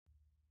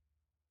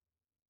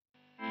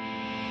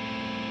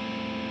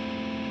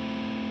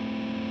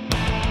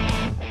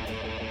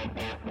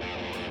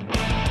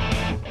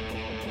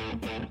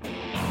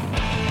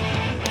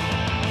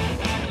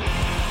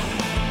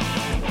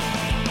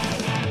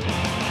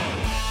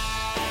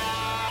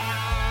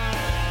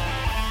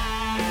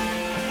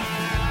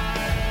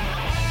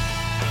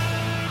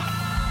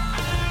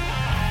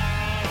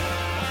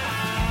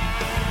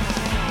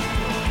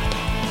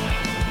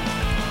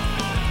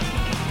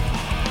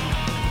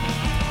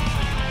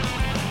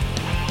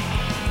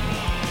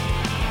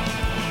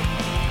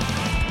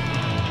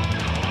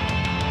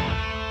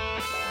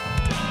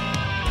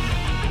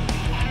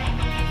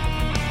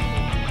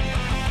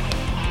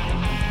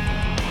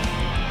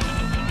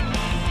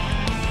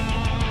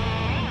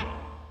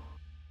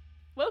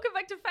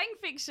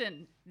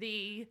Fiction,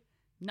 the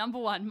number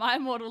one My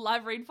Immortal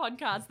live read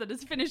podcast that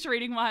has finished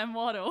reading My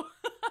Immortal.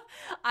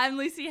 I'm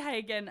Lucy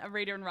Hagen, a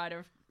reader and writer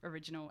of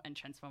original and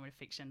transformative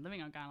fiction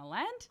living on Ghana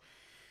land.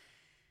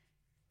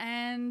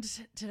 And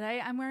today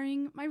I'm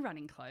wearing my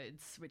running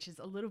clothes, which is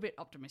a little bit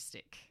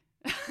optimistic.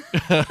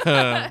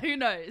 Who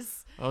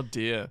knows? Oh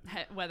dear.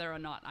 Whether or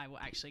not I will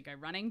actually go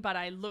running, but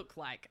I look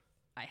like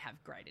I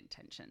have great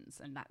intentions,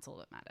 and that's all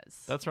that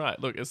matters. That's right.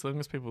 Look, as long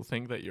as people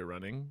think that you're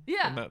running,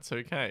 and that's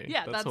okay.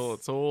 Yeah, that's all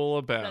it's all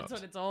about. That's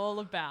what it's all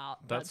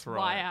about. That's right.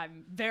 Why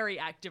I'm very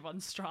active on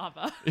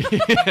Strava.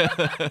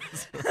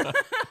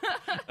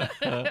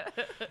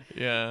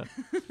 Yeah,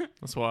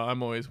 that's why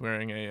I'm always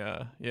wearing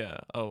a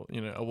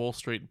Wall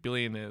Street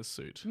billionaire's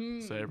suit,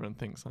 so everyone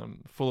thinks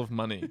I'm full of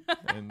money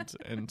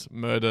and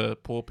murder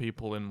poor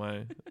people in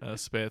my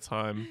spare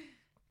time.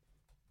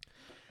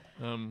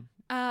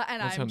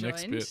 And what's I'm our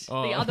next joined. bit?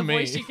 The other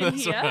voice you can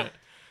That's hear. Right.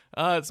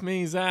 It's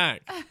me,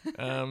 Zach.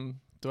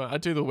 I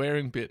do the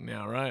wearing bit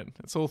now, right?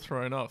 It's all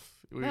thrown off.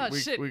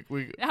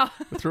 We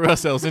threw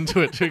ourselves into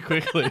it too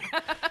quickly.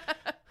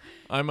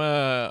 I'm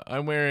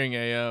wearing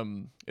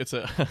a it's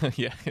a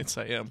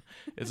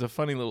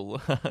funny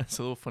little it's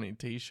a little funny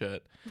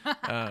t-shirt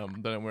that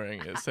I'm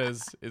wearing. It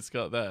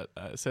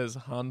says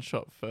Han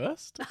shot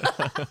first.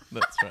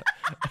 That's right.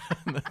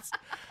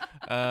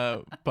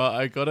 But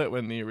I got it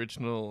when the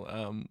original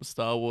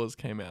Star Wars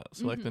came out,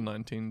 so like the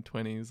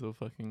 1920s or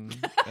fucking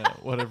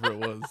whatever it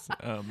was.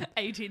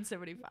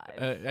 1875.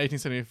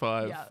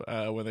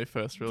 1875 when they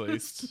first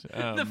released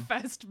the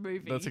first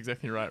movie. That's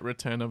exactly right.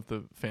 Return of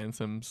the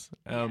Phantoms.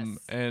 Yes.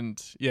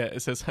 And yeah,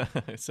 it says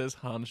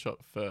Han shot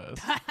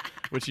first,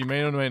 which you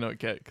may or may not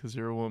get because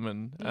you're a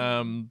woman.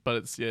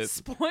 But it's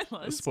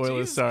spoilers.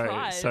 Spoilers. Sorry.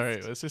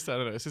 It's just, I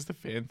don't know. It's just a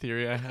fan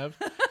theory I have.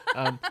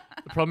 The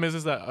problem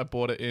is that I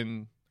bought it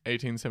in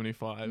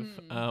 1875,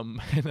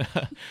 and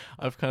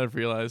I've kind of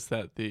realized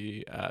that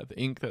the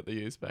ink that they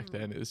used back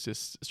then is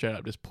just straight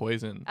up just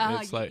poison.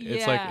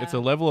 It's a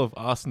level of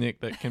arsenic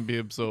that can be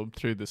absorbed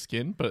through the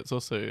skin, but it's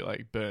also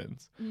like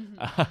burns.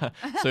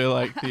 So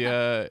like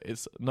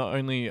it's not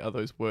only are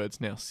those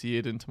words now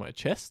seared into my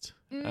chest,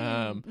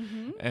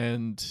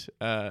 and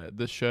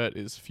the shirt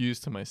is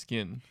fused to my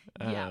skin,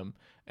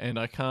 and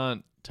I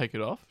can't take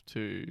it off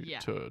to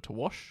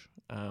wash.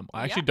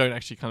 I actually don't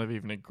actually kind of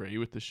even agree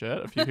with the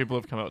shirt. A few people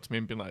have come up to me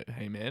and been like,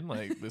 hey man,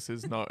 like this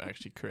is not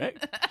actually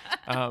correct.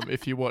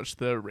 If you watch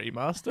the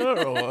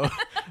remaster or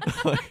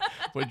like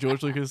what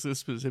George Lucas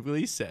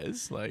specifically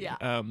says, like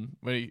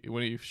when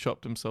he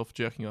shopped himself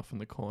jerking off in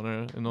the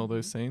corner and all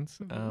those scenes,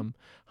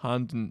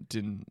 Han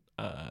didn't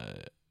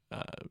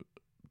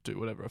do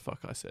whatever the fuck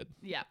I said.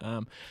 Yeah.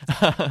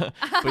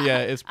 But yeah,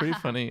 it's pretty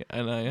funny,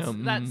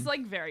 and that's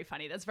like very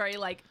funny. That's very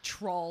like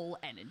troll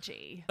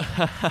energy.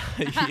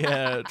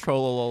 Yeah,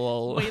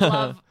 troll. We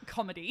love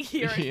comedy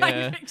here at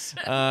Fan Fiction.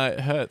 It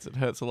hurts. It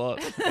hurts a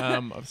lot.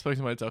 I've spoken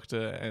to my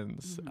doctor, and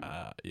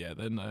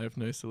then I have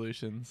no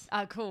solutions.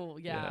 Cool.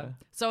 Yeah.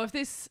 So if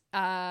this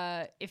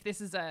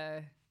is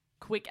a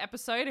quick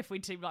episode, if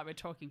we seem like we're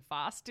talking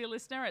fast, dear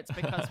listener, it's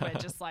because we're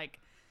just like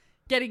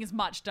getting as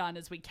much done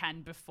as we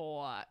can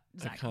before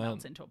Zach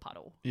melts into a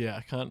puddle. Yeah,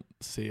 I can't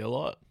see a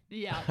lot.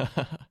 Yeah.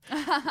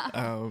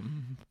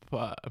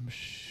 But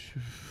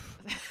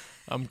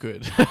I'm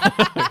good.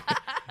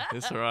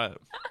 It's all right.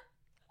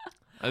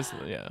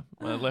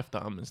 My left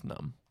arm is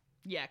numb.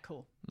 Yeah,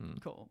 cool.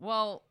 Cool.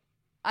 Well,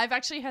 I've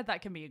actually heard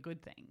that can be a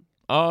good thing.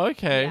 Oh,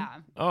 okay. Yeah.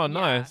 Oh,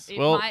 nice. It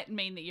might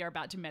mean that you're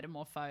about to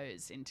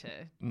metamorphose into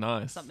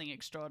something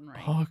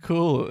extraordinary. Oh,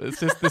 cool.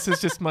 This is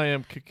just my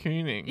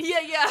cocooning.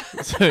 Yeah.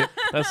 So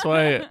that's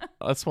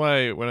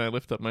why when I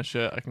lift up my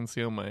shirt, I can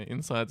see all my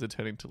insides are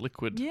turning to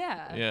liquid.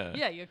 Yeah,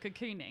 you're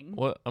cocooning.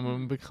 What? I'm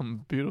gonna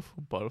become a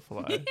beautiful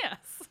butterfly.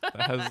 Yes.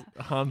 That has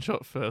Han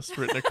shot first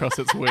written across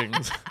its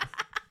wings.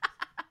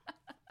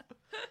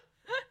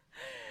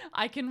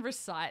 I can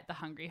recite the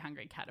Hungry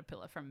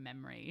Caterpillar from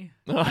memory.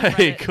 Oh,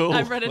 hey, cool.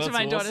 I've read it to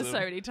my daughter awesome. so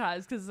many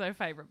times because it's her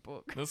favorite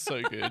book. That's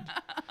so good.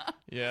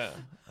 Yeah.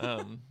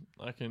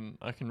 I can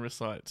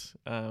recite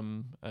a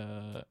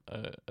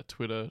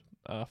Twitter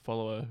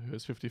follower who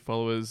has 50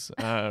 followers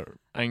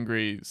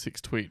angry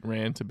 6-tweet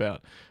rant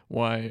about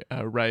why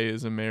Ray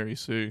is a Mary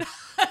Sue.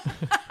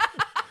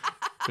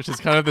 Which is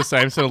kind of the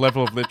same sort of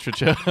level of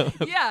literature.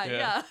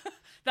 Yeah.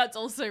 That's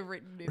also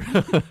written in...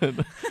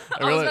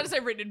 I was about to say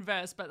written in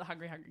verse, but the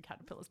Hungry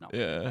Caterpillar's not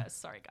written in verse.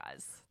 Sorry,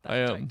 guys.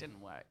 That joke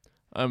didn't work.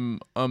 I'm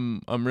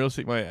real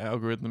sick. My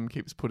algorithm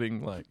keeps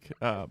putting like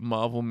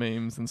Marvel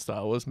memes and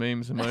Star Wars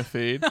memes in my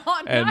feed,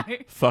 and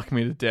fuck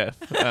me to death.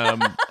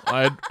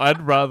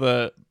 I'd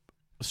rather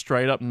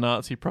straight up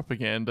Nazi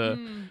propaganda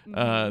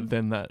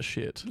than that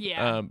shit.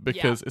 Yeah.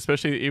 Because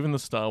especially even the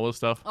Star Wars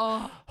stuff.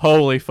 Oh,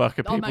 holy fuck!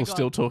 Are people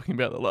still talking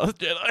about the Last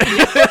Jedi?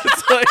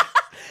 It's like,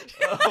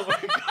 oh my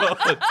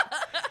god.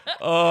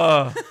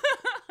 Oh.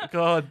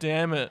 God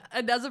damn it.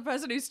 And as a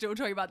person who's still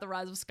talking about the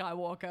Rise of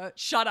Skywalker,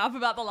 shut up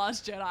about The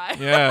Last Jedi.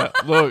 Yeah,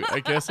 look, I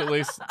guess at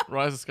least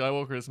Rise of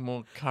Skywalker is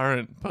more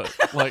current, but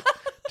like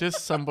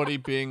just somebody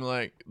being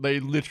like, they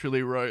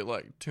literally wrote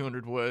like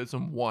 200 words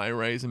on why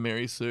Raise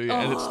Mary Sue,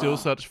 and it's still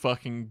such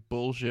fucking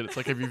bullshit. It's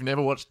like, if you've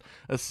never watched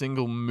a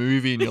single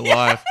movie in your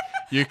life,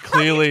 you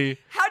clearly...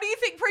 How do you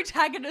think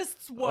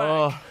protagonists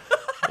work?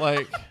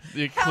 Like,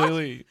 you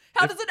clearly...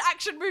 How does an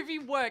action movie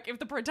work if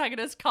the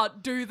protagonist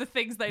can't do the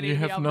things they need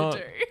to be able to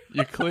do?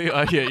 You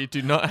clearly... you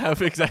do not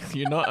have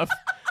exactly... You're not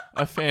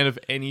a fan of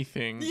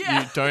anything.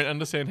 Yeah. You don't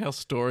understand how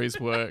stories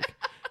work.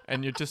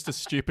 And you're just a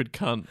stupid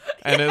cunt.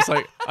 And it's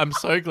like, I'm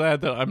so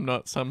glad that I'm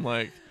not some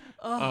like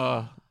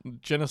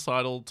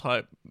genocidal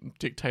type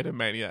dictator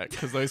maniac,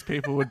 because those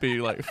people would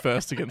be like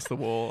first against the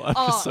wall. I'm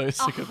just so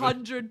sick of it.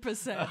 100%.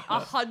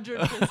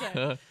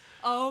 100%.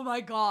 Oh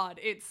my God.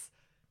 It's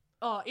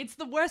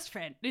the worst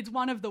it's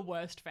one of the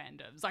worst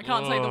fandoms. I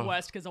can't say the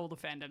worst because all the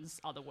fandoms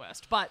are the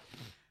worst. But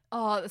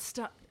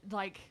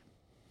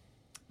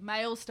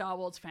male Star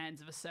Wars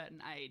fans of a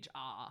certain age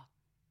are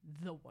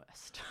the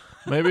worst.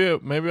 maybe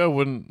I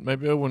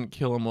wouldn't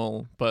kill them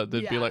all, but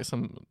there'd be like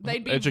some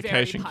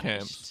education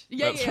camps.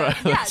 That's right.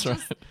 That's right.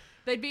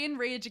 They'd be in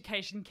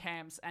re-education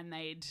camps, and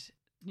they'd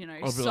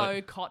sew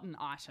like, cotton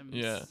items.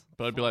 Yeah,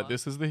 but I'd be like,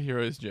 this is the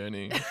hero's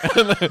journey.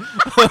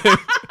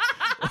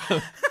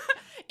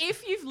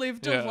 If you've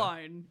lived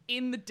alone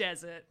in the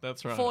desert,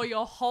 that's right, for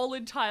your whole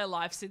entire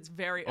life since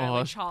very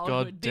early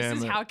childhood, this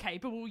is how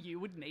capable you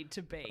would need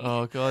to be.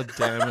 Oh, God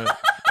damn it.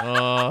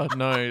 Oh,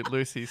 no,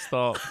 Lucy,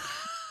 stop.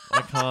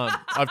 I can't.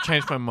 I've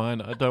changed my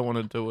mind. I don't want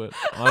to do it.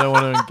 I don't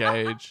want to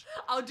engage.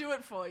 I'll do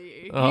it for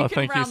you. Oh,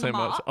 thank you so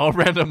much. I'll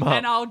round them up.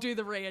 And I'll do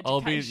the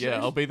re-education.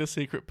 I'll be the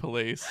secret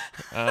police.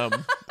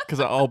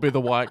 Because I'll be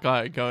the white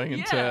guy going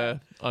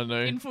into, I don't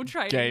know,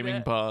 infiltrating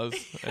gaming bars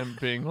and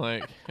being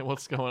like,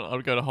 what's going on?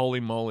 I'll go to Holy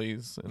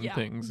Mollies and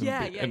things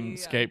and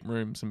escape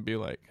rooms and be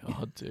like,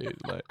 oh, dude,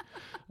 like,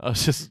 I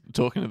was just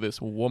talking to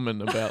this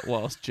woman about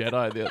Last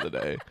Jedi the other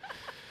day.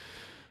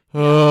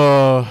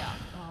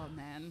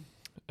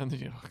 And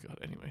then, oh God,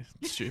 anyway,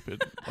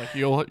 stupid. Like,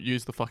 you all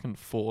use the fucking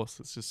Force.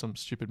 It's just some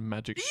stupid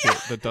magic shit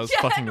that does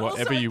fucking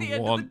whatever you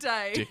want,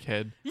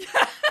 dickhead. Yeah.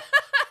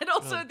 And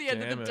also at the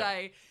end of the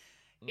day,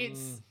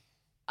 it's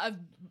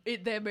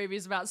their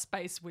movie's about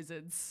space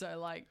wizards.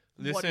 So, like,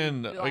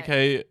 listen,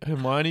 okay,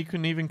 Hermione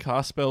couldn't even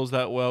cast spells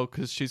that well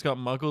because she's got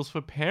muggles for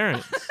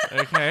parents,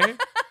 okay?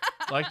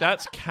 Like,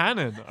 that's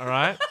canon, all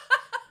right?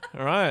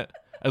 All right.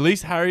 At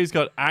least Harry's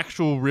got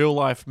actual real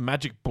life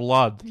magic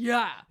blood.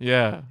 Yeah.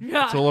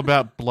 It's all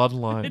about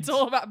bloodlines. It's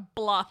all about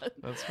blood.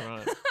 That's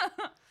right.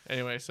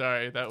 Anyway,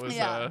 sorry. That was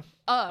I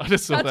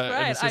just saw that great.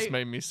 and it's just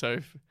made me so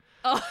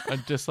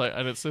I'm just like,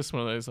 and it's just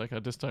one of those like, I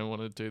just don't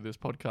want to do this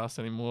podcast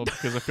anymore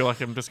because I feel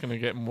like I'm just going to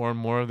get more and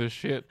more of this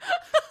shit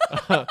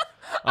up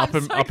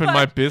in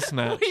my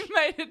biznatch. We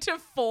made it to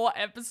 4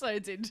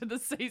 episodes into the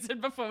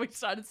season before we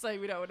started saying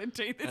we don't want to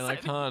do this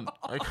anymore.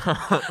 I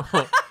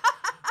can't.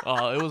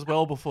 Oh, it was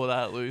well before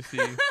that, Lucy.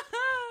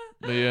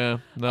 But yeah,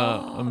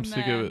 I'm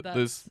sick of it.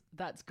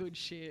 That's good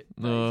shit.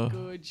 No. That's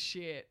good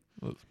shit.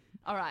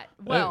 All right.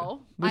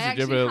 Well, Lucy, I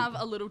actually have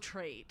a little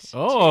treat.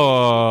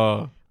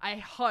 Oh. I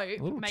hope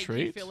make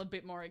you feel a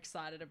bit more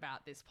excited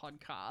about this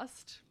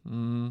podcast. It's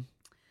going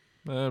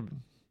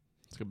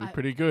to be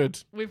pretty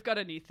good. We've got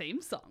a new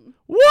theme song.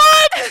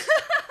 What?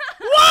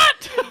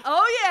 What?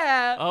 Oh,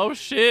 yeah. Oh,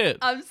 shit.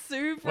 I'm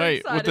super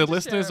excited. Would the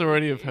listeners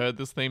already have heard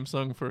this theme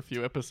song for a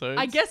few episodes?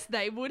 I guess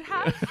they would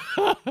have,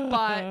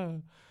 but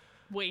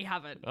we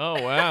haven't.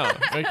 Oh, wow.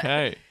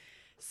 Okay.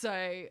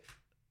 So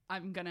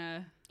I'm going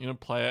to... You're going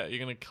to play it?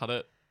 You're going to cut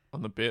it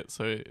on the bit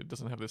so it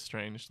doesn't have this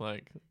strange,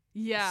 like,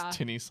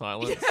 tinny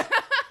silence?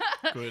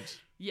 Good.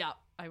 Yeah,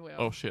 I will.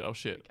 Oh, shit.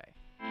 Okay.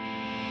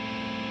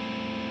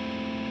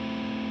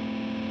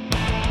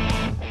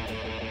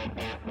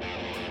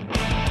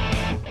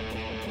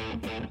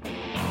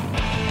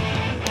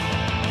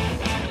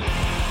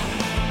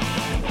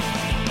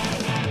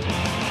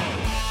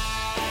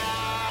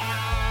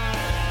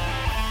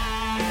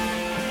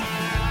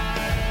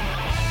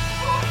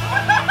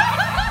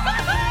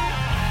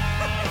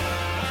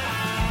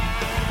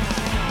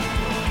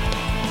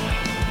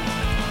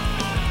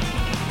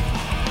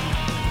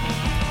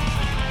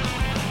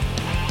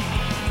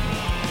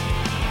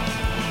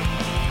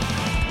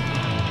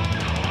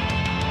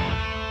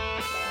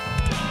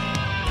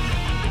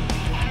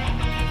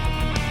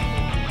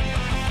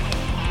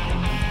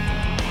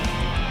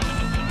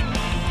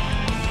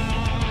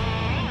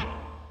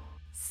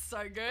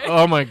 Good.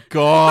 Oh my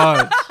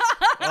God.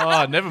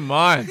 Oh, never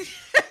mind.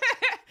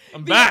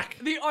 I'm back.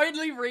 The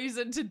only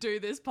reason to do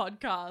this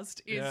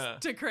podcast is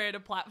to create a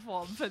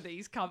platform for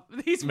these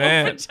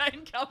Wolfen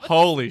Chain companies.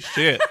 Holy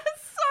shit. So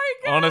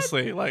good.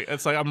 Honestly, like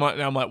it's like I'm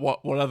like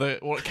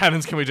what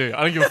canons can we do?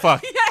 I don't give a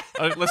fuck.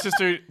 Let's just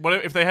do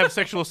whatever. If they have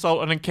sexual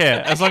assault, I don't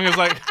care. As long as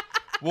like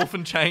Wolf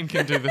and Chain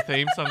can do the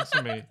theme songs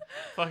for me.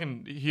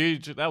 Fucking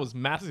huge. That was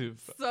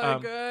massive. So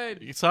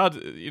good. It's hard,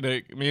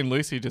 me and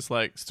Lucy just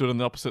like stood on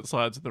the opposite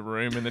sides of the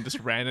room and then just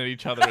ran at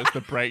each other as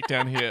the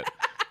breakdown hit.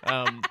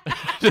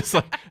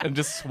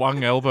 Just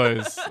swung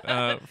elbows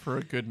for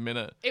a good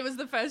minute. It was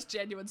the first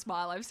genuine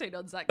smile I've seen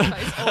on Zach's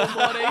face all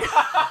morning.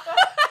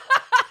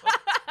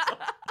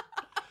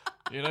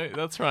 You know,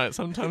 that's right.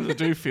 Sometimes I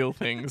do feel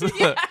things.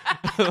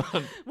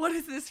 What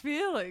is this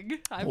feeling?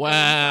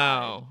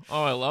 Wow.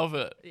 Oh, I love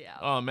it. Yeah.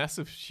 Oh,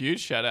 massive, huge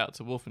shout out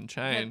to Wolf and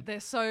Chain. They're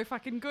so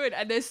fucking good,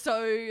 and they're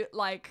so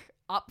like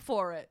up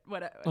for it. I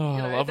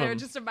love they're them.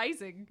 just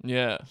amazing.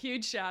 Yeah.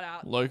 Huge shout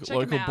out. Local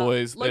Check 'em out.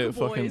 boys, Local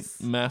they're boys.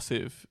 fucking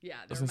massive. Yeah, I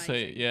they're was gonna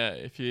say, amazing. yeah,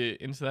 if you're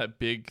into that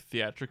big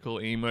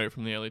theatrical emo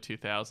from the early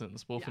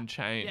 2000s, Wolf and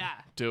Chain, Yeah.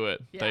 do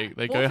it. Yeah. They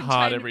Wolf go and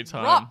hard Chain every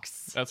time.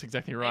 rocks. That's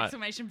exactly right.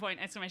 Exclamation point!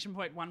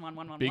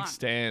 11111. Big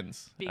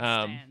stands. Big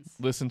stands.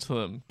 Listen to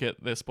them.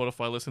 Get their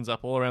Spotify listens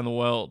up all around the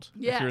world.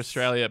 If Yes. you're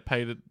Australia,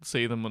 pay to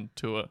see them on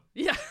tour.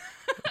 Yeah.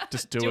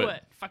 Just do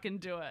it. Fucking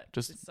do it.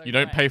 Just It's so you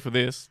don't great. pay for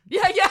this.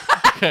 Yeah.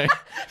 Okay.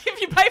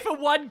 If you pay for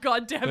one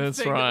goddamn That's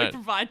thing that right. we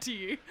provide to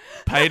you.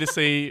 Pay to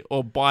see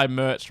or buy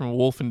merch from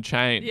Wolf and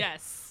Chain.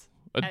 Yes.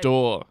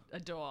 Adore.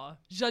 Adore.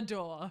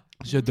 J'adore.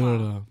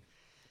 J'adore.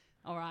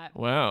 All right.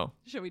 Wow.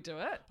 Shall we do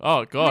it?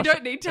 Oh gosh. We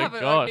don't need to have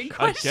an gosh. opening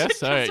question. I guess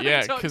so. 'cause we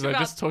Yeah, talked because I about-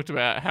 just talked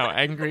about how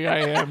angry I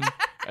am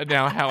and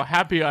now how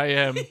happy I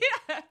am.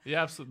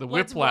 Yeah, absolutely. The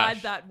Let's whiplash.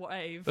 ride that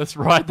wave. Let's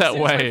ride that As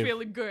soon as we're wave.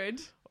 feeling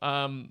good.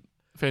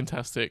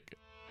 Fantastic.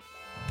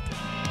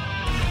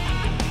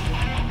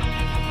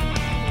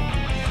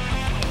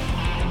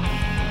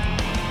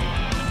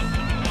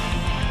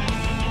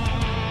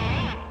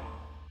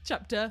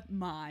 Chapter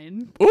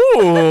mine.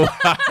 Ooh.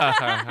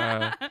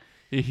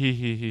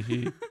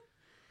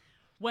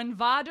 When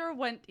Varda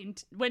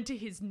went to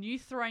his new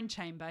throne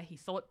chamber, he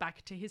thought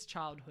back to his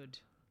childhood.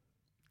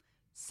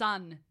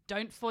 Son,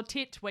 don't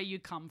fortit where you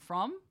come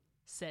from,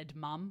 said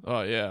Mum.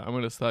 Oh yeah, I'm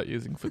gonna start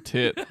using for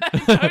tit.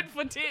 Don't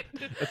fortit.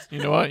 You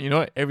know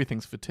what?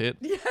 Everything's for tit.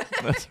 Yeah.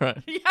 That's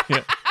right.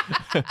 Yeah.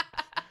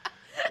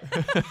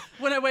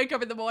 When I wake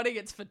up in the morning,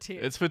 it's for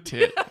tit. It's for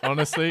tit.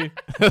 Honestly,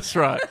 that's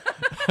right.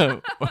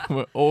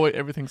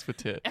 Everything's for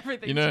tit.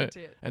 Everything's for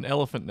tit. An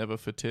elephant never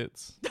for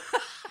tits.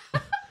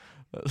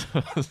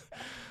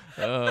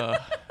 Oh,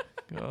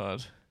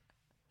 God.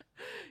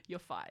 You're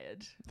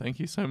fired. Thank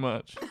you so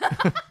much.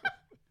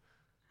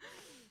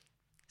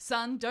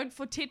 Son, don't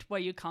fortit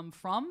where you come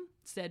from,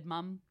 said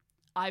Mum.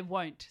 I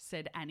won't,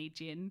 said Annie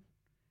Jin.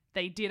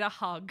 They did a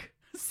hug.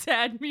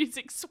 Sad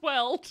music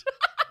swelled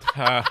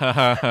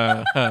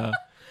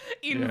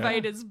in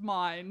Vader's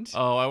mind.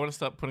 Oh, I want to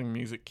start putting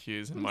music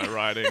cues in my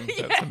writing.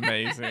 That's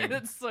amazing.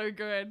 That's so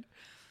good.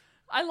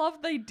 I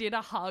love they did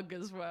a hug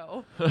as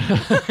well.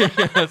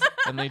 Yes,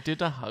 and they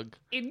did a hug.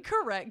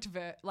 Incorrect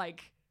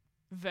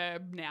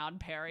verb noun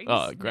pairings.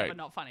 Oh, great. Never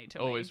not funny to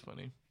Always me.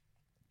 funny.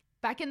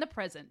 Back in the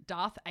present,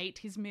 Darth ate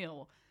his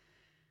meal.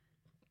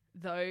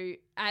 Though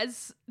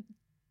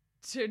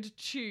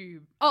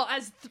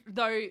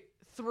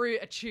through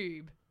a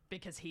tube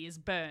because he is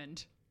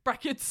burned.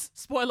 Brackets,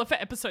 spoiler for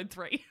episode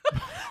 3.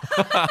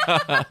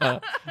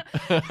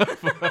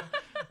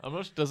 I'm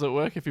not sure, does it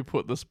work if you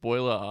put the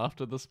spoiler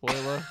after the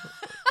spoiler?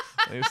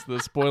 It's the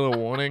spoiler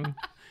warning.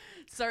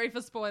 Sorry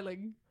for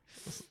spoiling.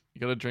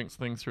 You got to drink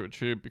something through a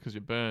tube because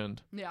you're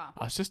burned. Yeah.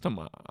 Oh, it's just on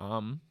my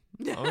arm.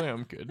 I think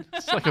I'm good.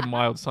 It's like a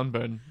mild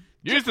sunburn.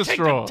 Use the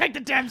straw. Take the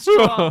damn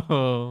straw.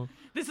 Oh,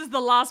 This is the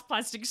last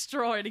plastic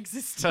straw in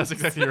existence. that's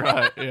exactly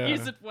right. Yeah.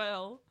 Use it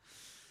well.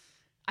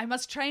 I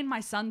must train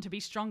my son to be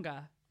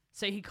stronger.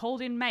 So he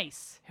called in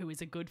Mace, who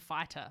is a good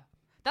fighter.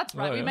 That's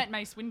right. Oh, We yeah. met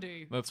Mace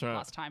Windu That's right.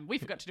 last time. We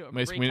forgot to do a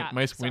Mace, recap.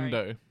 Mace Sorry.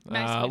 Window.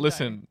 Mace Windu.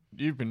 Listen,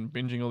 you've been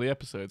binging all the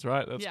episodes,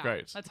 right? That's Yeah,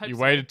 great. let's hope You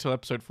so. waited till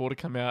episode 4 to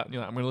come out, and you're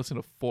like, I'm going to listen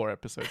to 4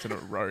 episodes in a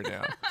row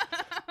now.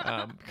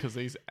 Because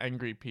these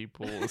angry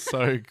people are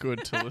so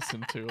good to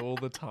listen to all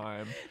the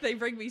time. They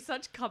bring me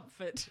such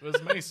comfort. It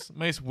was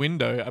Mace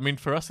Window. I mean,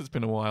 for us, it's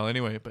been a while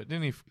anyway, but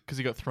didn't he, because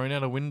he got thrown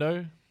out a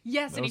window?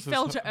 Yes, That and he was his-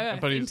 fell to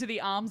earth but he's- into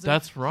the arms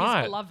That's of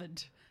right. his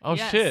beloved. Oh,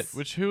 Yes. shit.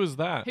 Who was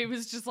that? Who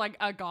was just like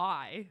a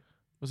guy.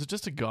 Was it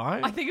just a guy?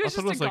 I think it was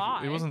thought just a like,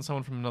 guy. It wasn't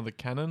someone from another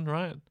canon,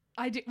 right?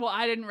 I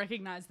didn't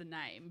recognize the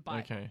name, but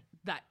Okay.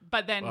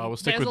 but then Well, we'll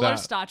stick there's with a lot of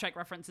that. Star Trek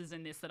references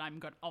in this that I'm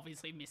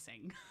obviously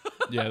missing.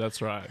 Yeah,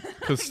 that's right.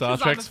 Because Star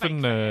 'Cause I'm a Trek's for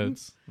fake fan.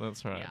 nerds.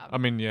 That's right. Yeah. I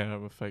mean, yeah,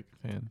 I'm a fake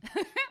fan.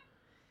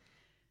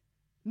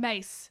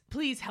 Mace,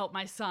 please help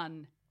my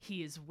son.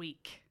 He is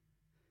weak.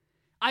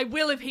 I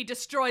will if he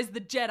destroys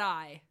the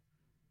Jedi.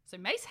 So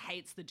Mace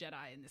hates the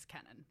Jedi in this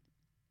canon.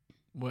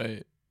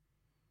 Wait,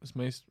 is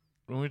Mace?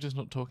 Were we just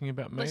not talking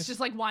about Mace? Let's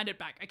just wind it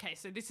back. Okay,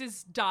 so this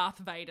is Darth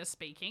Vader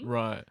speaking.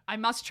 Right. I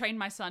must train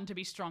my son to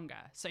be stronger.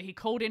 So he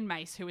called in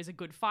Mace, who is a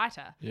good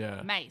fighter.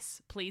 Yeah.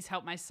 Mace, please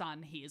help my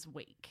son. He is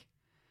weak.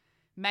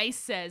 Mace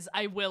says,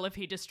 I will if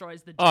he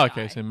destroys the Jedi. Oh,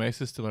 okay. So Mace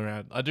is still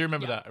around. I do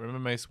remember Yeah. that. I remember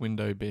Mace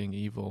Window being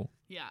evil.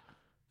 Yeah.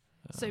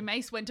 So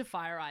Mace went to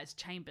Fire Eye's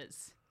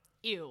chambers.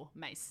 Ew,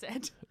 Mace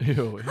said.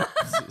 Ew.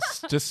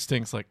 It just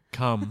stinks like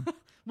cum.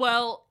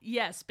 Well,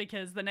 yes,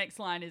 because the next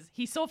line is,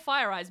 he saw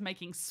Fire Eyes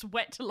making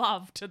sweat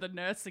love to the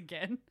nurse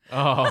again.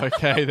 Oh,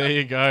 okay. There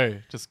you go.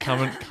 Just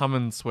cum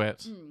and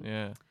sweat.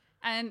 Yeah.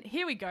 And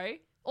here we go.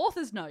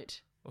 Author's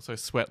note. Also,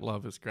 sweat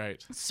love is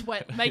great.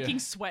 Making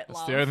sweat That's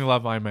love. the only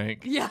love I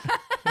make. Yeah.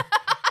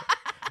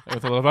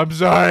 With a love, I'm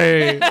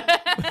sorry.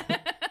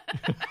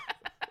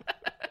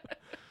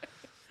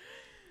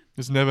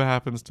 This never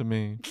happens to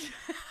me.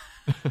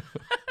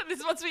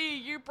 This must be a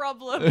you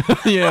problem.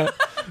 Yeah.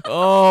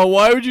 Oh,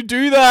 why would you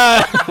do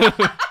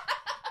that?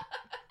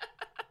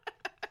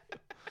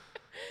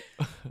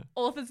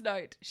 Author's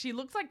note. She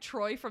looks like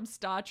Troy from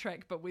Star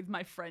Trek, but with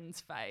my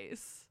friend's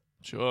face.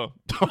 Sure.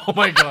 Oh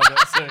my God,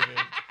 that's so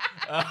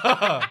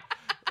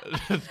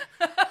good.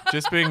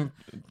 Just being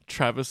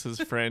Travis's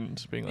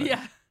friend, being like,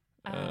 Yeah.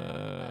 Okay.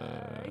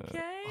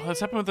 Okay. Oh, that's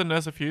happened with the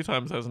nurse a few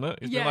times, hasn't it?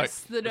 He's been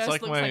Yes, the it's nurse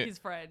like looks like his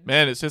friend.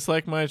 Man, it's just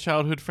like my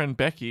childhood friend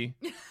Becky,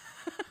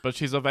 but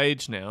she's of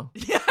age now.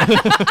 Yeah.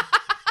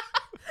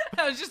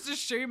 I was just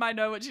assume I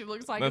know what she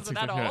looks like as an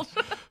adult.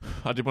 Right.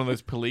 I did one of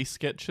those police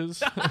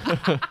sketches.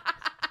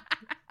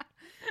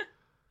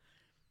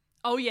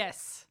 Oh,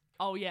 yes.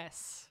 Oh,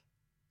 yes.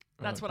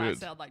 That's what I good.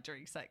 sound like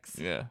during sex.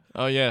 Yeah.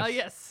 Oh, yes. Oh,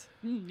 yes.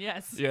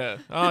 Yes. Yeah.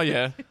 Oh,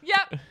 yeah.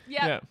 Yep.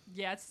 Yeah.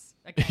 Yes.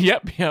 Okay.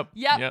 Yep.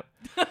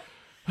 Oh,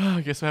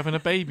 I guess we're having a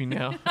baby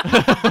now.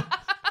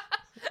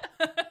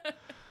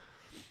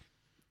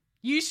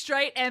 You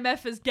straight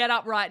MFers, get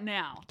up right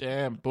now.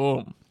 Damn.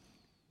 Boom.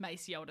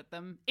 Mace yelled at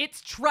them.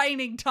 It's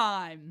training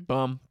time.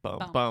 Bum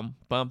bum bum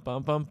bum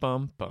bum bum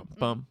bum bum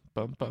bum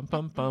bum bum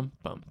bum bum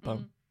bum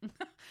bum.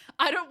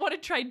 I don't want to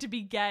train to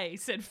be gay,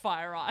 said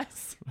Fire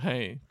Eyes.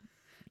 Hey,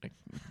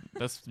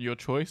 that's your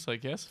choice, I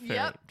guess.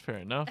 Fair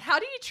enough. How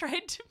do you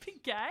train to be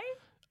gay?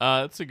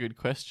 That's a good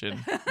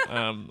question.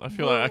 I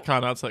feel like I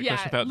can't answer that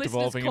question without listeners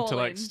devolving into call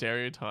like in.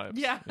 stereotypes.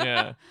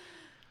 Yeah.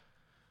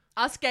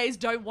 Us gays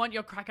don't want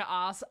your cracker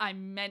ass.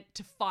 I'm meant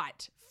to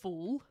fight,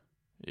 fool.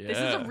 Yeah. This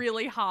is a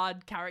really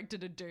hard character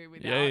to do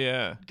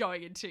without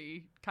going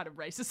into kind of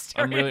racist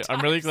stereotypes. I'm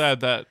really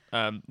glad that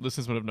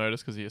listeners would have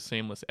noticed because of your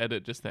seamless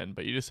edit just then,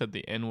 but you just said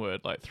the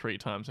N-word like 3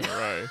 times in a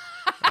row.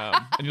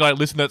 And you're like,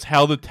 listen, that's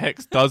how the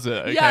text does it,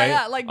 okay?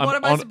 Yeah, like what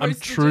am I supposed I'm to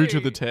true do? to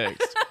the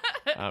text.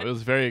 It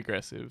was very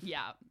aggressive.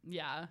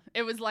 Yeah.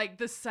 It was like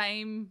the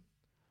same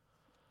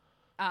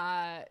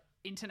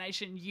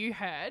intonation you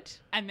heard,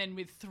 and then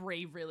with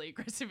 3 really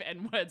aggressive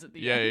N-words at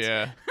the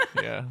end.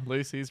 Yeah.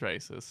 Lucy's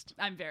racist.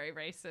 I'm very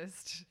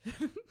racist.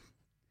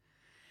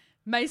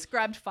 Mace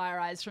grabbed Fire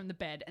Eyes from the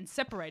bed and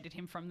separated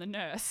him from the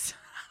nurse.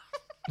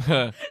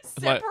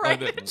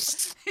 Separated.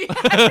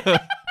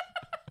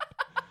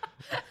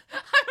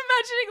 I'm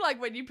imagining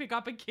like when you pick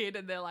up a kid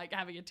and they're like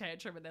having a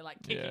tantrum and they're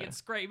like kicking and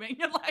screaming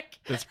and like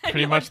it's and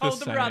pretty you, much like,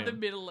 hold the them around the same.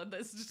 middle and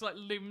there's just like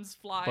limbs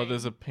flying. But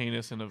there's a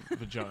penis and a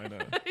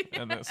vagina,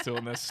 and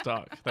they're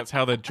stuck. That's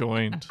how they're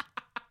joined.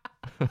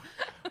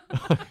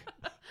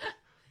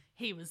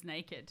 He was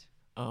naked.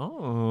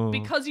 Oh.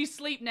 Because you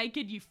sleep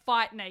naked, you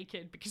fight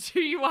naked. Because who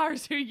you are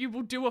is who you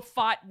will do a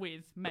fight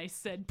with, Mace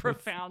said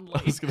profoundly.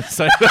 I was going to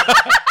say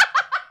that.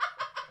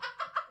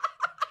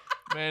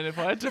 Man, if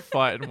I had to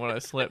fight in what I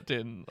slept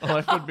in,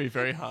 life would be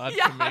very hard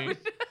for me.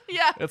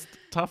 Yeah. It's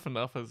tough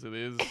enough as it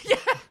is.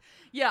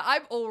 Yeah,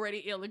 I'm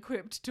already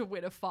ill-equipped to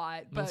win a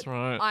fight, but That's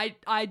right.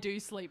 I do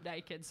sleep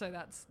naked, so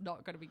that's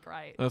not going to be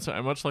great. That's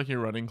right. Much like your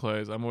running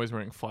clothes, I'm always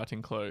wearing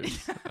fighting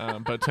clothes.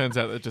 But it turns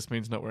out that just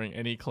means not wearing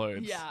any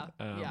clothes. Yeah.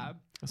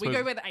 We suppose-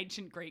 go with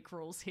ancient Greek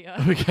rules here.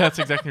 That's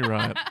exactly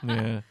right.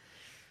 Yeah.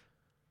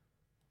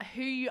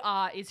 Who you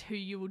are is who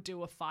you will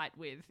do a fight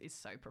with is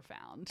so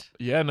profound.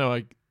 Yeah,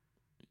 no,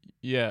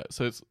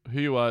 so it's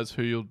who you are is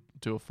who you'll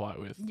do a fight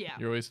with. Yeah.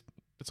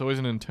 It's always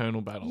an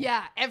internal battle.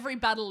 Yeah, every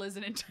battle is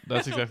an internal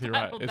That's exactly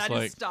battle. right. It's that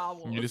like is Star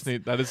Wars. you just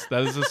need that is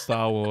a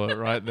Star War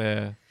right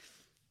there.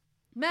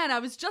 Man, I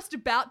was just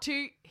about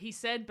to, he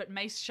said, but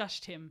Mace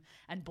shushed him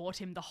and bought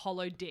him the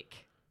hollow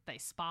dick. They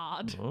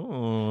sparred.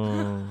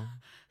 Oh.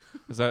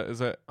 Is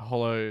that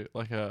hollow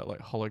like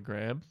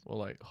hologram or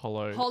like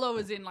hollow? Hollow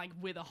is in like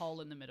with a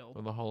hole in the middle.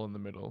 With a hole in the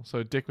middle. So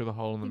a dick with a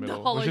hole in the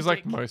middle, hollow which is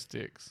like dick. most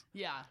dicks.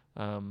 Yeah.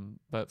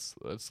 That's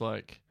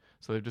like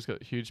so they've just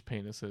got huge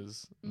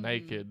penises,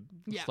 naked,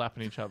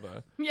 slapping each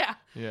other. Yeah.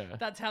 Yeah.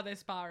 That's how they're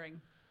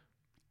sparring.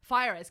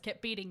 Fire Eyes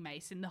kept beating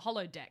Mace in the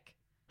hollow deck.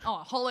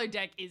 Oh, hollow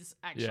deck is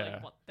actually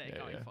what they're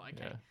going for. Okay.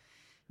 Yeah.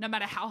 No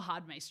matter how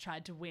hard Mace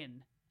tried to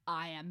win,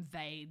 I am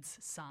Vade's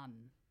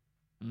son.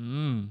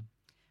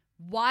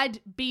 Why'd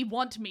B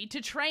want me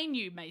to train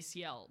you? Mace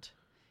yelled.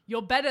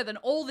 You're better than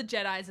all the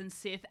Jedis and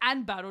Sith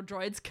and battle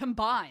droids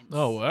combined.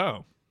 Oh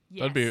wow.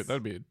 Yes.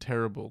 That'd be a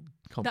terrible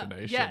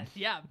combination.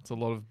 Yeah. It's a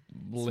lot of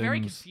limbs. It's very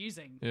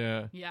confusing.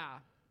 Yeah. Yeah.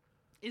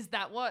 Is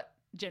that what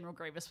General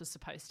Grievous was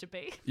supposed to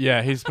be?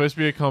 Yeah, he's supposed to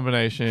be a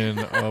combination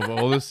of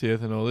all the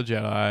Sith and all the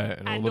Jedi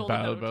and all the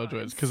battle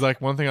droids. Because like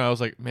one thing I was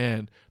like,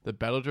 man, the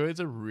battle droids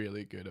are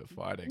really good at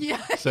fighting.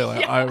 Yeah. So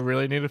like I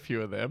really need a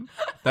few of them.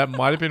 That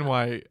might have been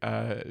why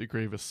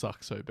Grievous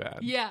sucks so bad.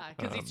 Yeah,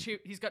 because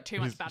he's got too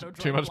much battle droid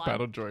Too much blood.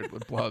 battle droid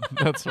with blood.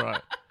 That's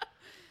right.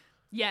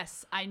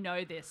 Yes, I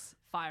know this.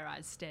 Fire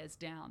Eyes stares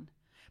down.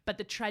 But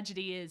the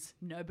tragedy is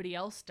nobody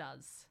else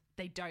does.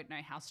 They don't know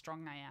how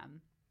strong I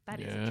am.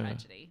 That is a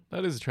tragedy.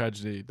 That is a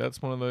tragedy.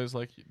 That's one of those,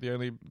 like, the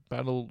only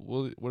battle,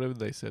 whatever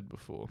they said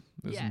before,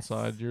 is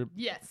inside your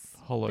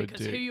hollow dick.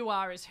 Because who you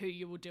are is who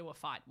you will do a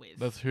fight with.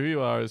 That's who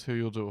you are is who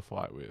you'll do a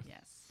fight with.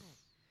 Yes.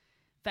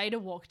 Vader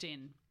walked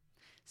in.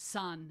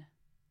 Son,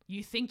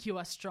 You think you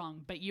are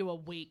strong, but you are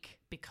weak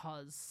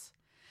because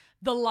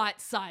the light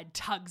side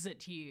tugs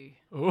at you.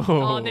 Ooh.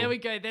 Oh, there we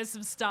go. There's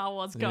some Star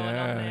Wars going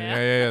on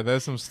there. Yeah.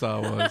 There's some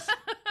Star Wars.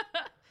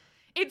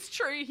 It's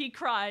true, he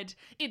cried.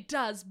 It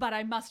does, but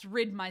I must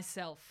rid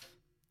myself.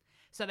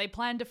 So they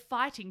planned a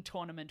fighting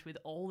tournament with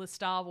all the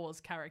Star Wars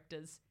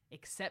characters,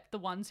 except the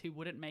ones who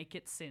wouldn't make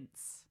it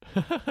since.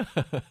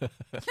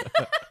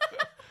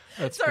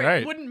 That's Sorry,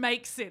 great. wouldn't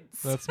make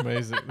sense. That's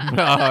amazing.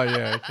 Oh,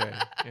 yeah, okay.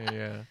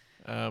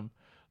 Yeah.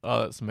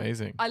 Oh, that's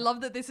amazing. I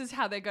love that this is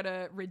how they're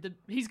gonna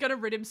he's gonna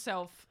rid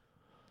himself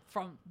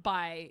from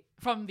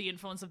the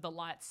influence of the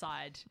light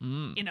side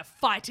in a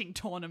fighting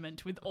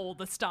tournament with all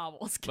the Star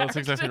Wars characters.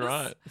 That's exactly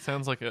right. It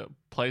sounds like a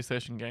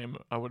PlayStation game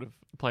I would have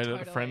played at a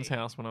Totally. friend's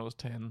house when I was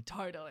 10.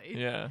 Totally.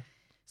 Yeah.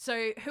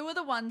 So who are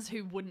the ones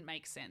who wouldn't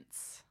make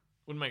sense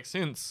Wouldn't make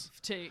sense.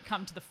 to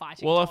come to the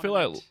fighting Well, tournament? I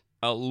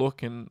feel like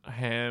Look and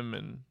Ham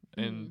and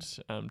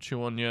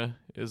Chewonya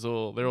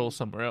they're all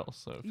somewhere else.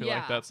 So I feel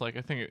like that's like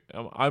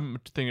I'm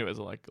thinking of it as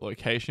like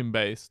location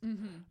based.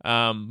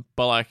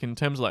 But like in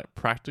terms of like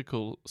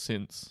practical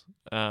sense,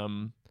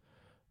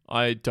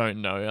 I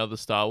don't know other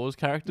Star Wars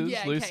characters, Yeah,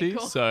 okay, Lucy.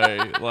 cool. So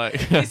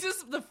like This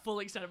is the full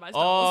extent of my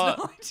Star Wars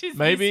knowledge. is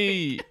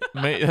maybe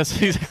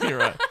that's exactly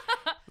right.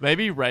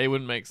 Maybe Rey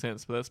wouldn't make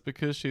sense, but that's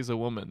because she's a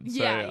woman.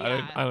 So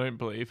Yeah, I don't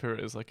believe her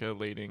as like a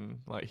leading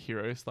like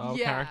hero style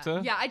this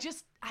character. Yeah, I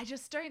just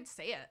don't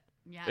see it.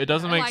 Yeah, It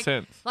doesn't make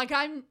sense. Like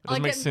I'm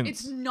doesn't make sense.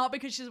 It's not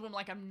because she's a woman.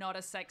 Like I'm not a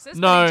sexist.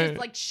 No. but it's just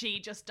like she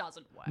just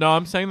doesn't work. No,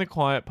 I'm saying the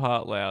quiet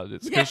part loud.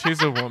 It's because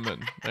she's a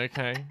woman,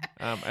 okay?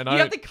 And you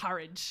have the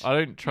courage. I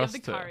don't trust you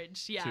have the her.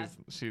 courage. Yeah.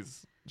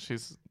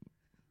 She's.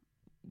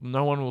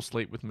 No one will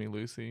sleep with me,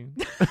 Lucy.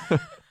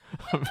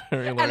 I'm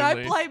very lonely. And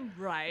I blame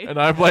Ray. And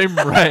I blame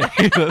Ray.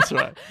 That's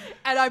right.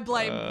 And I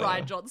blame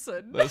Ryan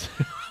Johnson. That's.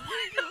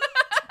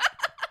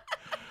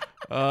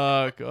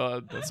 Oh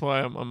God, that's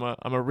why I'm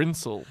a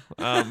Rinsel,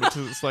 which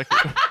is it's like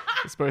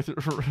it's both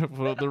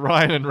the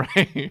Ryan and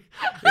Ray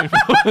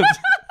influence.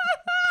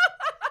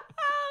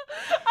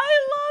 I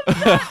love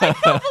that. I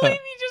can't believe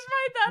you just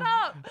made that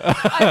up.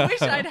 I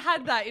wish I'd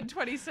had that in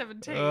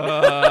 2017.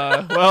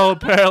 Well,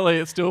 apparently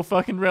it's still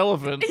fucking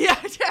relevant. yeah.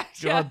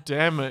 God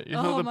damn it! You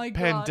Oh thought my the God.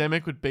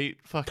 pandemic would beat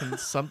fucking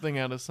something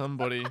out of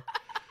somebody.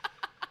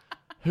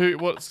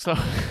 What's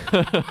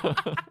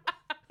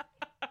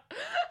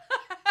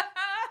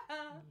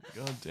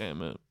God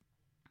damn it.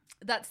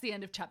 That's the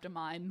end of chapter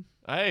 9.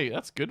 Hey,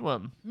 that's a good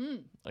one.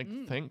 I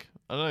think.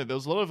 I don't know. There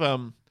was a lot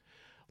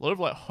of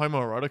like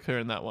homoerotica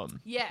in that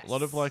one. Yes. A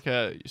lot of like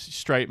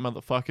straight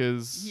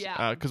motherfuckers.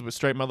 Yeah. Because we're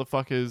straight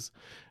motherfuckers,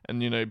 and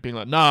being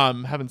like, nah,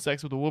 I'm having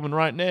sex with a woman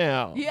right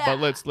now. Yeah. But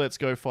let's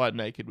go fight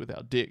naked with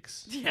our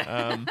dicks.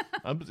 Yeah.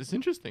 It's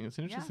interesting. It's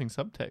an interesting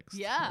subtext.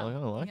 Yeah. I kind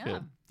of like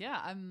it. Yeah,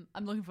 I'm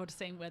looking forward to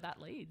seeing where that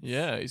leads.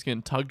 Yeah, he's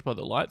getting tugged by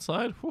the light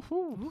side.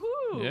 Woohoo.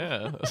 Woohoo.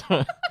 Yeah.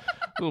 A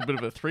little bit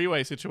of a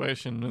three-way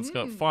situation. It's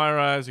got Fire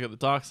Eyes, you got the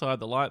dark side,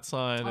 the light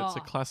side. It's a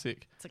Oh,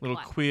 classic it's a little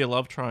queer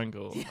love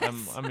triangle.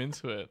 Yes. I'm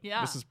into it.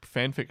 Yeah. This is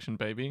fan fiction,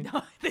 baby.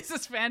 No, this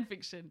is fan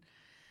fiction.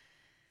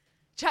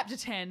 Chapter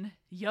 10,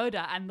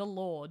 Yoda and the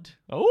Lorde.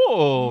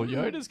 Oh,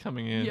 Yoda's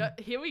coming in.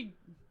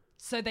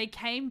 So they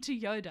came to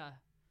Yoda.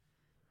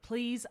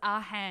 Please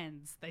our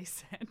hands, they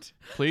said.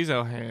 Please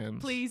our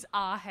hands. Please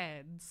our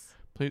hands.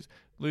 Please.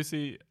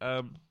 Lucy,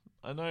 I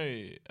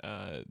know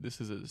this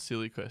is a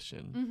silly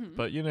question,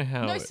 but you know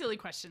how... No silly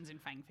questions in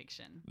fan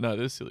fiction. No,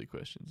 there's silly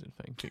questions in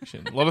fan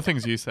fiction. A lot of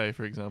things you say,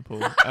 for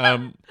example.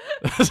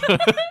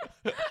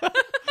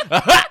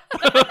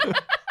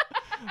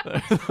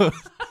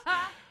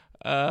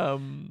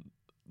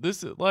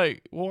 This is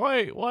like,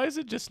 why is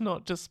it just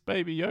not just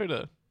Baby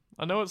Yoda?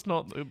 I know it's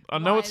not. I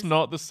know it's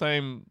not the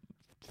same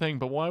thing,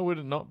 but why would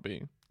it not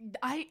be?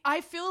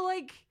 I feel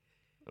like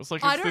It's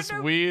like I it's don't this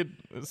know. weird.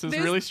 It's this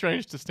really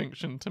strange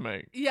distinction to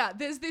make. yeah,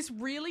 there's this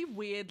really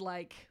weird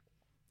like.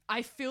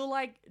 I feel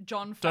like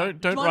John.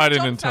 Don't John, write in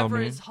John and tell me.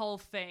 Favreau's whole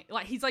thing,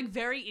 like he's like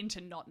very into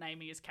not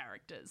naming his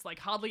characters. Like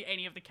hardly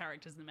any of the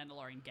characters in The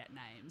Mandalorian get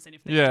names, and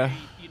if they do,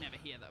 you never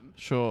hear them.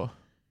 Sure.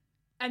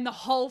 And the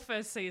whole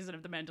first season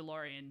of The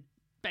Mandalorian,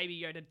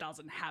 Baby Yoda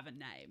doesn't have a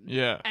name.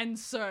 Yeah. And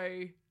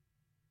so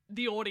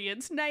the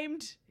audience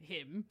named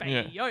him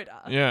Baby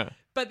Yoda. Yeah.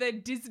 But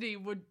then Disney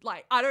would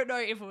like, I don't know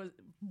if it was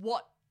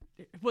what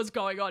was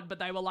going on, but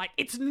they were like,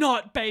 it's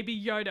not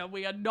Baby Yoda.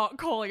 We are not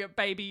calling it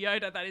Baby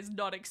Yoda. That is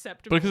not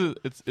acceptable. Because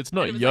it's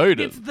not And it was Yoda. like,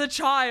 it's the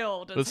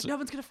child. And it's That's- like, no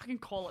one's going to fucking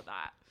call it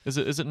that. Is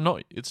it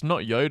not? It's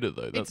not Yoda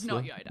though. It's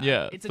not Yoda.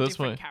 Yeah. It's a that's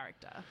different why.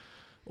 character.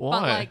 Why?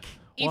 But like,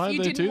 Why if you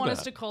do they didn't do want that?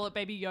 us to call it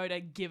Baby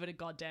Yoda, give it a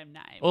goddamn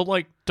name. Or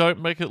like,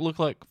 don't make it look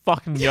like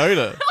fucking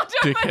Yoda.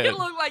 Don't dickhead. make it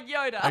look like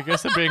Yoda. I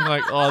guess they're being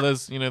like, oh,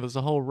 there's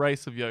a whole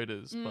race of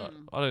Yodas, but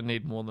I don't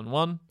need more than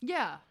one.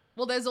 Yeah.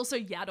 Well, there's also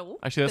Yaddle.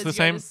 Actually, that's There's the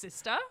same- Yoda's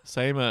sister.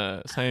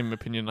 Same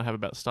opinion I have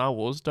about Star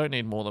Wars. Don't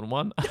need more than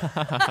one.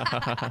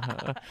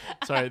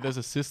 Sorry, there's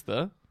a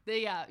sister.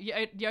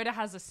 Yoda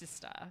has a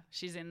sister.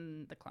 She's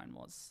in the Clone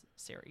Wars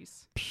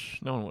series.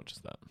 No one watches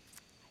that.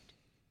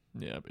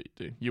 Yeah, but you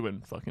do. You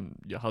and fucking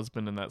your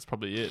husband, and that's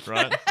probably it,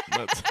 right?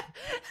 That's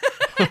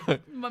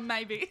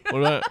Maybe.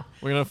 we're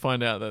gonna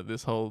find out that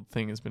this whole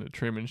thing has been a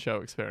Truman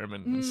Show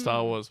experiment, and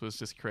Star Wars was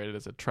just created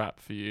as a trap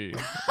for you.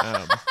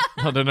 I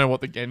don't know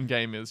what the end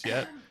game is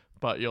yet,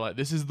 but you're like,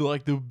 this is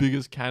the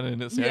biggest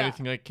canon. It's the only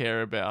thing I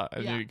care about,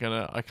 and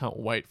I can't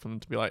wait for them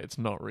to be like, it's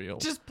not real.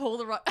 Just pull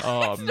the right.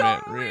 Oh It's man,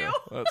 not real.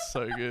 That's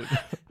so good.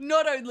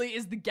 Not only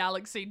is the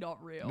galaxy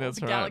not real, That's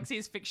the right. galaxy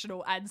is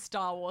fictional, and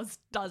Star Wars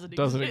doesn't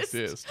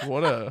exist.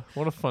 What a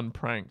fun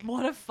prank.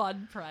 What a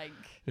fun prank.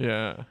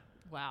 Yeah.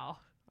 Wow.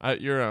 At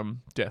your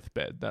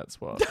deathbed, that's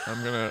what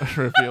I'm gonna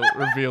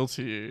reveal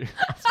to you.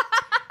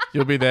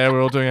 You'll be there.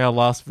 We're all doing our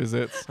last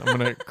visits. I'm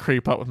gonna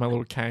creep up with my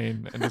little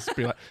cane and just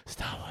be like,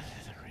 Star Wars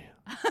isn't real.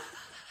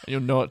 And you'll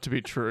know it to be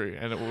true,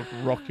 and it will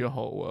rock your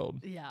whole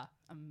world. Yeah.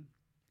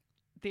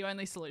 The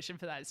only solution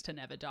for that is to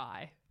never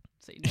die.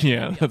 So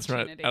that's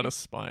right. Out of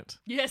spite.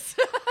 Yes.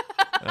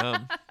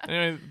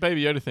 Anyway,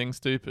 Baby Yoda thing,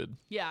 stupid.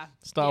 Yeah.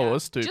 Star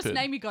Wars, stupid. Just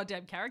name your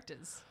goddamn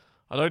characters.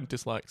 I don't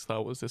dislike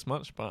Star Wars this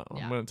much, but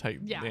I'm going to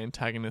take the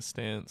antagonist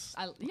stance.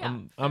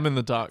 I'm in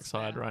the dark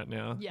side right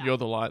now. Yeah. You're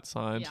the light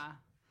side. Yeah.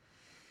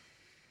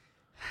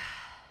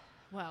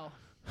 Well.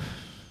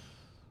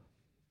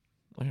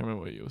 I can't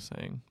remember what you were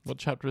saying. What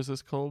chapter is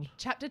this called?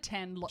 Chapter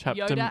 10,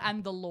 Yoda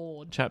and the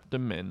Lorde. Chapter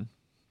Men.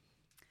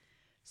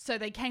 So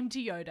they came to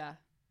Yoda.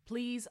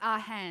 Please our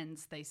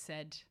hands, they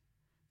said.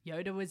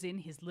 Yoda was in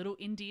his little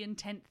Indian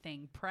tent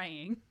thing,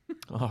 praying.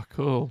 Oh,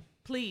 cool.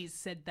 Please,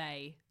 said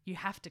they, you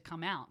have to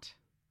come out.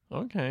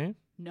 Okay.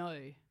 No,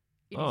 it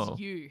is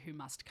you who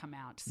must come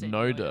out, said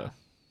Noda.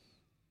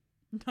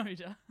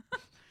 Noda.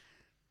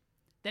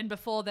 Then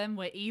before them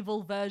were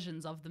evil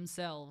versions of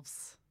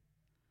themselves.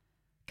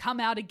 Come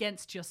out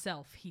against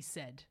yourself, he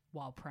said,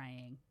 while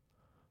praying.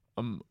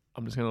 I'm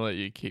just going to let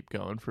you keep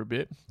going for a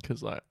bit,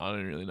 because I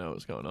don't really know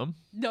what's going on.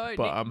 No.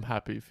 But I'm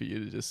happy for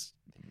you to just...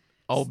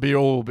 all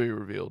will be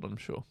revealed, I'm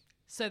sure.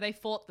 So they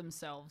fought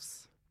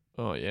themselves.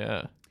 Oh,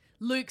 yeah.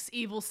 Luke's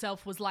evil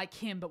self was like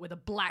him, but with a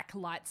black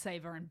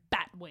lightsaber and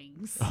bat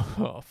wings.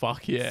 Oh,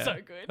 fuck yeah. So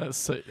good. That's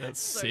sick.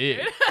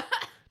 Good.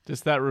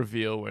 Just that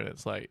reveal when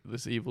it's like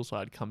this evil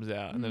side comes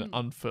out and then it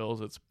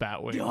unfurls its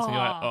bat wings. And you're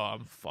like, oh,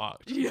 I'm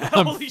fucked. Yeah,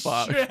 I'm holy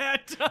fucked.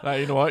 shit. No,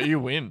 you know what? You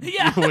win.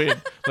 Yeah. You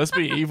win. Let's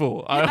be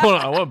evil.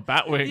 I want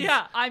bat wings.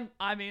 Yeah,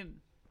 I'm in.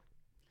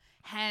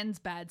 Hans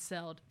bad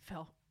self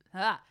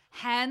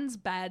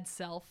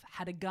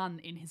had a gun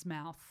in his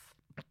mouth.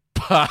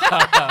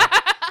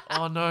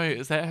 Oh no,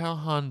 is that how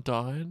Han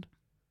died?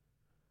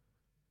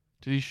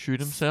 Did he shoot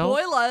himself?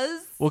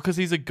 Spoilers. Well, because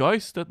he's a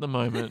ghost at the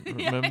moment,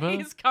 remember? Yeah,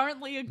 he's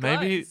currently a ghost.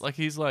 Maybe,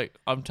 he's like,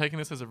 I'm taking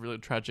this as a really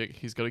tragic,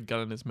 he's got a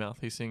gun in his mouth,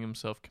 he's seeing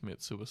himself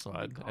commit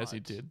suicide, as he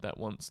did that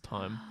once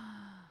time.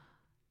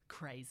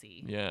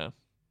 Crazy. Yeah.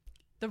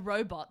 The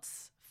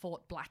robots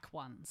fought black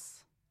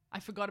ones.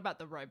 I forgot about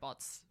the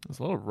robots. There's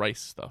a lot of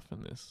race stuff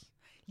in this.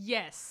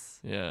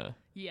 Yes. Yeah.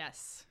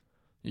 Yes.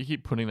 You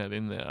keep putting that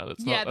in there.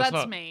 That's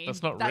not me.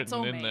 That's not That's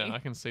written in me. there. I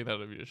can see that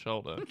over your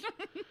shoulder.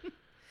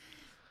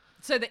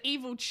 So the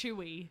evil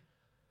Chewie.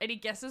 Any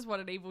guesses what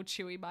an evil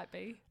Chewie might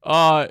be?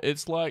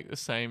 It's like the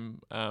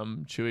same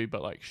Chewie,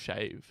 but like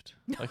shaved.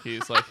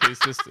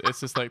 It's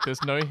just like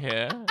there's no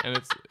hair, and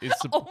it's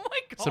oh my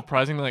god,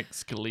 surprisingly like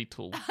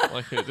skeletal.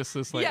 Like it just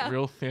this like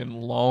real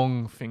thin,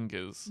 long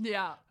fingers.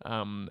 Yeah.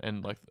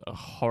 And like a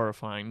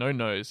horrifying no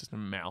nose, just a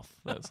mouth.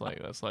 That's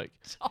like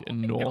Oh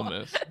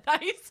enormous.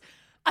 That is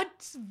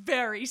it's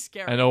very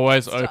scary. And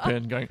always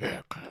open, going.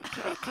 Yeah.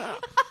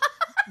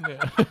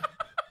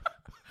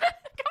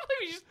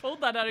 You just pulled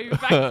that out of your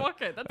back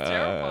pocket. That's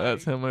terrifying.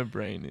 That's how my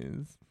brain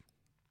is.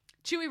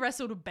 Chewie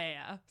wrestled a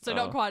bear, so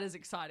not quite as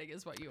exciting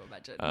as what you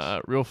imagined.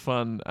 Real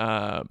fun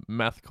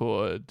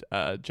mathcore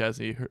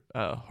jazzy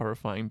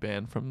horrifying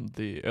band from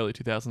the early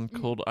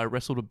 2000s called I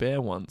Wrestled a Bear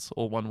Once,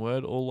 all one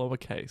word, all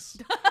lowercase.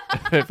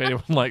 If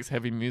anyone likes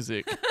heavy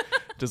music,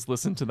 just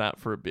listen to that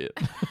for a bit.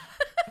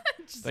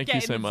 Thank you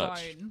so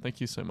much.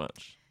 Thank you so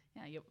much.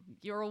 Yeah,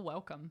 you're all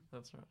welcome.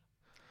 That's right.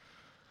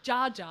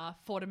 Jar Jar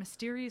fought a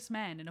mysterious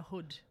man in a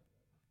hood.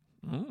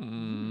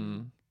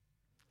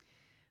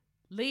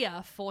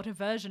 Leia fought a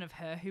version of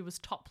her who was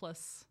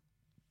topless.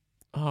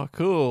 Oh,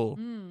 cool.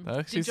 That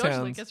actually Did George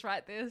sounds... Lucas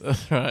write this?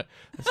 That's right.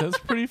 That sounds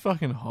pretty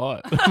fucking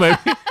hot.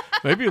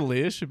 Maybe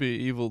Leia should be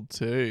evil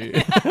too.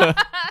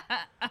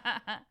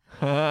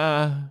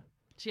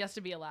 She has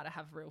to be allowed to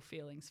have real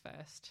feelings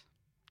first,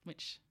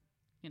 which,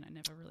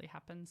 never really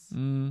happens.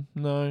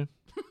 No.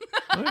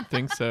 I don't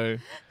think so.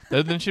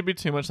 Then she'd be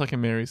too much like a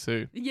Mary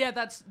Sue. Yeah,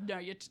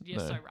 you're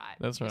so right.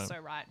 That's right. You're so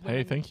right.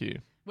 Hey, thank you.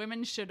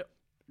 Women should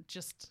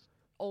just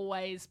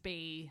always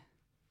be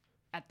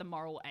at the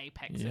moral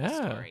apex of the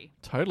story.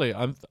 Totally.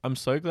 I'm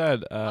so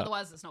glad.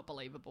 Otherwise, it's not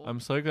believable. I'm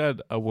so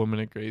glad a woman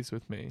agrees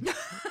with me.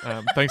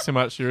 Thanks so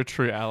much. You're a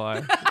true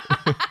ally.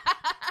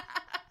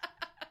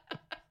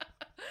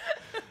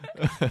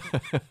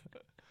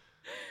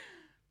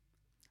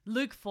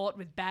 Luke fought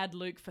with bad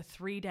Luke for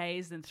 3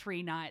 days and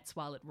 3 nights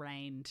while it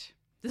rained.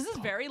 This is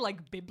very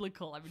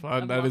biblical.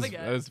 I'm loving it.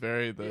 That is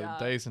very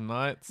days and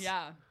nights.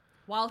 Yeah.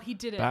 While he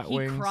did it, Bat he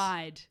wings.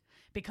 cried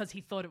because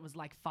he thought it was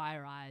like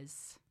Fire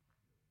Eyes.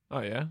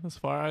 Oh yeah, does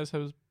Fire Eyes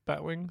have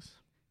bat wings?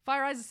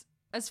 Fire Eyes,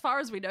 as far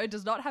as we know,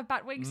 does not have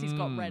bat wings. He's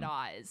got red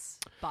eyes,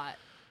 but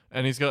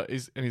And he's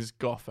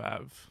goth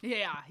Av.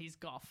 yeah, he's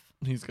goth.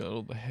 He's got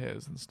all the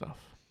hairs and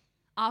stuff.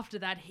 After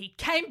that, he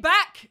came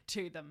back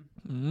to them.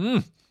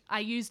 Mm. I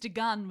used a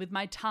gun with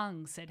my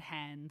tongue, said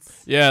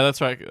Hans. Yeah,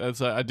 that's right.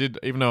 I did,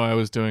 even though I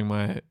was doing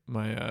my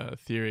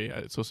theory.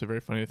 It's also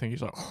very funny to think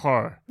he's like,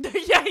 "Hi,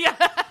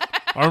 yeah.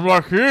 I'm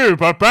like you,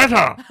 but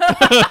better."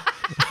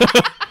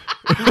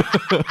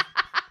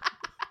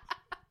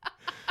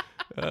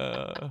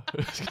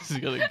 He's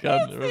got a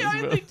gun. That's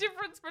the only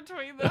difference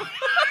between them.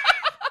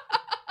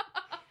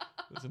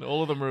 And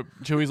all of them are.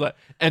 Chewie's like,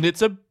 and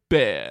it's a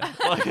bear.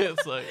 Like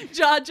it's like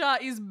Jar Jar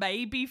is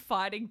maybe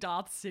fighting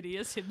Darth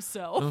Sidious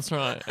himself. that's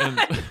right. And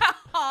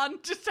Han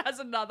just has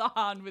another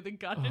Han with a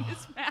gun in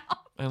his mouth.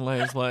 and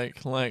Leia's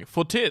like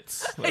for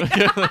tits.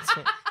 Yeah, that's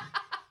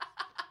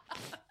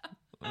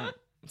right.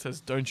 It says,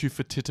 "Don't you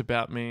for tit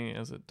about me,"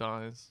 as it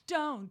dies.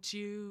 Don't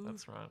you?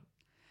 That's right.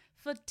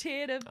 For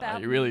tit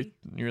about You me.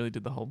 really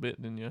did the whole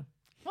bit, didn't you?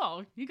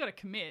 Well, you got to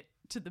commit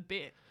to the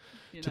bit.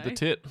 You To know? the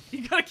tit.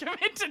 You got to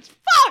commit to.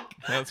 Fuck!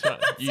 That's right.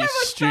 That's You so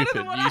much better stupid.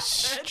 than what You I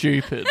said.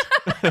 stupid.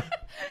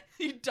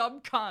 You dumb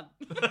cunt.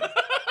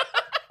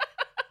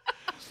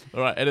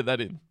 All right, edit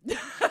that in.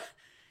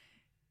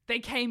 They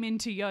came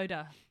into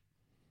Yoda.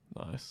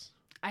 Nice.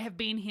 I have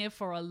been here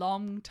for a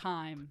long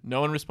time.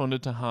 No one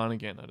responded to Han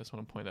again. I just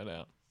want to point that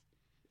out.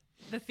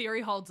 The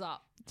theory holds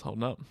up. It's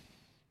holding up.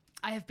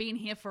 I have been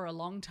here for a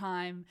long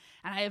time,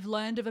 and I have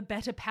learned of a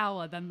better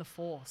power than the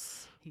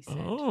Force, he said.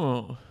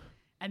 Oh.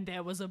 And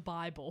there was a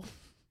Bible.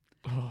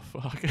 Oh,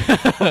 fuck.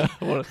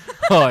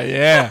 Oh,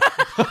 yeah.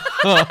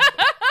 I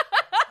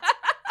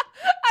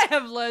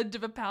have learned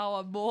of a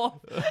power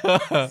more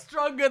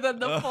stronger than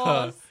the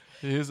Force.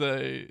 Here's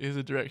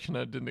a direction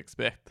I didn't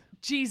expect.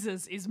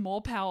 Jesus is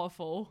more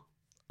powerful.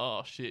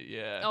 Oh, shit,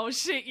 yeah. Oh,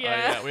 shit, Oh,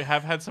 yeah. we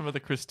have had some of the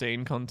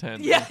Christine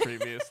content Yeah. in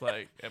previous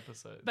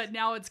episodes. But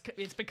now it's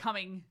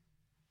coming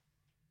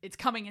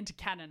into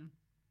canon.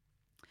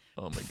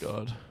 Oh, my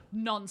God.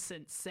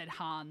 Nonsense, said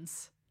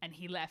Hans, and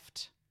he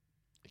left.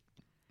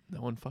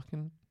 No one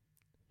fucking...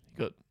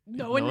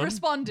 No one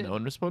responded. No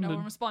one responded. No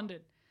one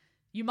responded.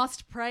 You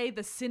must pray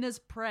the sinners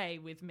pray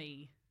with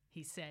me,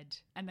 he said.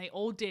 And they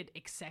all did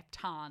except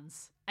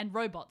Hans and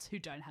robots who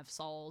don't have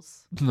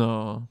souls.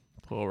 No.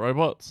 Poor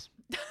robots.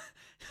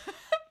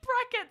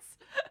 Brackets.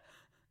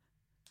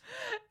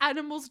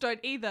 Animals don't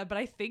either, but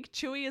I think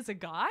Chewie is a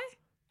guy.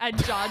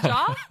 And Jar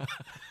Jar.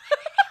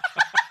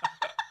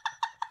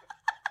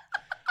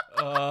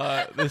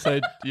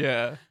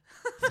 Yeah.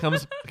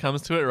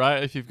 Comes to it,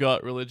 right? If you've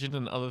got religion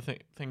and other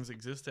things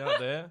exist out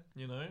there,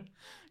 you know?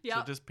 Yeah.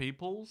 So just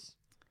peoples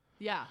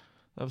Yeah.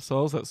 have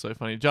souls. That's so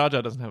funny. Jar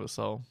Jar doesn't have a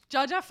soul.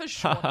 Jar Jar for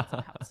sure doesn't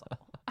have a soul.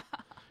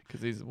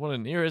 Because he's what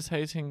an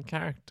irritating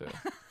character.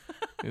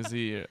 Is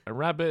he a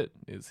rabbit?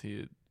 Is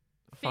he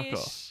a fuck Fish.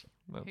 off?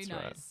 That's Who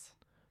knows? right.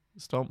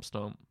 Stomp,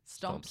 stomp.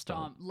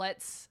 Stomp.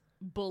 Let's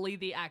bully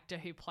the actor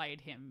who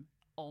played him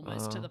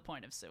almost to the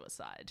point of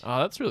suicide. Oh,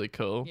 that's really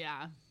cool.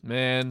 Yeah.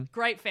 Man.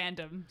 Great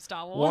fandom,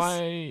 Star Wars.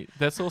 Why?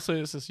 That's also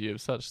it's just you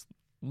have such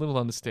little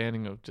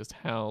understanding of just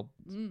how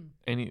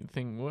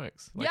anything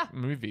works. Like Yeah.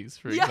 movies,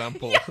 for Yeah,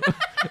 example.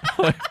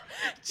 yeah.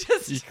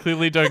 Just You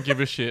clearly don't give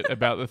a shit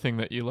about the thing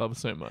that you love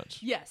so much.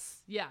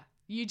 yes, yeah.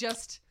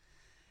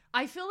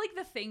 I feel like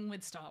the thing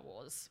with Star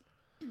Wars,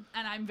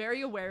 and I'm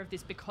very aware of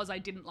this because I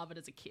didn't love it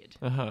as a kid.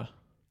 Uh-huh.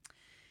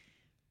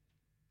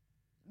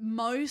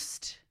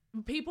 Most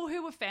people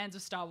who were fans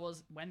of Star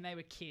Wars when they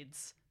were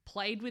kids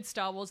played with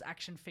Star Wars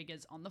action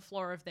figures on the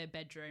floor of their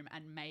bedroom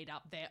and made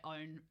up their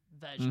own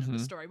version of the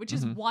story, which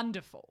is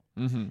wonderful.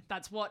 Mm-hmm.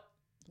 That's what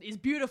is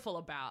beautiful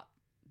about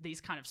these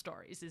kind of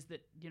stories, is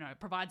that, you know, it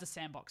provides a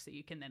sandbox that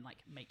you can then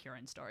like make your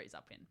own stories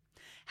up in.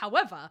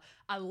 However,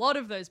 a lot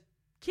of those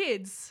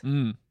kids,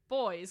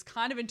 boys,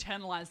 kind of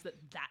internalized that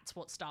that's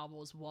what Star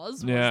Wars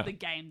was the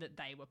game that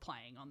they were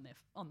playing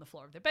on the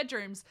floor of their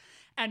bedrooms.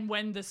 And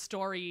when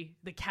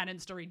the canon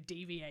story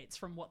deviates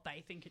from what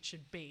they think it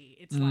should be,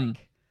 it's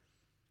like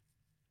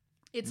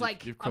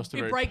You've crossed a it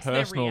very breaks their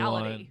personal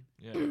reality. line.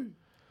 Yeah.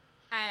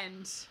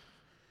 And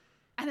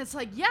it's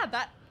like, yeah,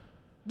 that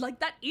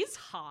is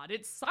hard.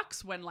 It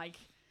sucks when like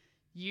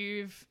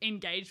you've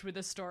engaged with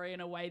a story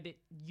in a way that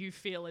you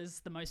feel is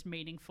the most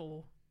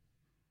meaningful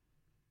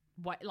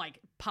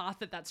path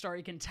that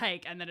story can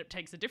take, and then it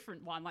takes a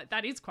different one. Like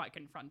that is quite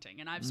confronting,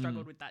 and I've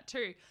struggled with that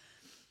too.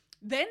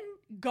 Then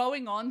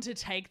going on to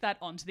take that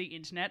onto the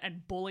internet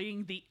and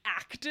bullying the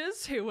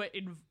actors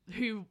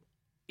whose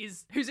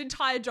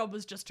entire job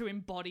was just to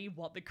embody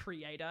what the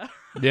creator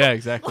Yeah,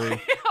 exactly.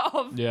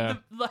 of Yeah.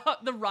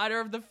 the writer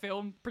of the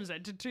film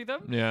presented to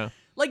them. Yeah.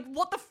 Like,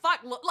 what the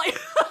fuck? Like,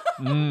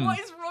 what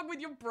is wrong with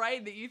your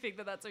brain that you think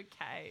that that's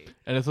okay?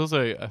 And it's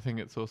also, I think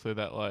it's also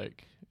that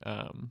like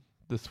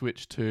the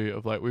switch too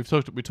of like we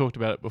talked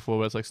about it before,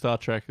 but it's like Star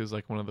Trek is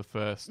like one of the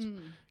first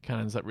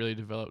canons that really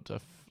developed a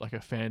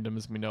fandom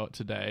as we know it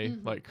today,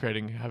 like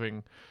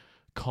having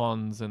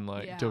cons and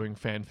like doing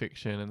fan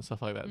fiction and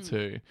stuff like that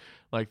too.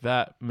 Like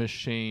that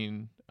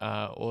machine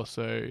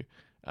also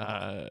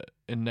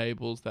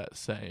enables that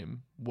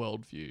same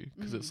worldview,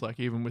 because it's like,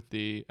 even with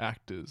the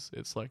actors,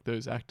 it's like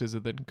those actors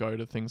that then go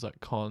to things like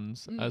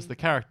cons as the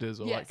characters,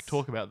 or like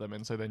talk about them,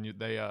 and so then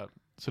they are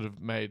sort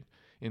of made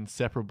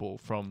inseparable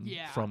from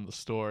the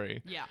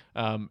story.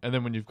 And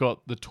then when you've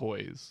got the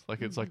toys,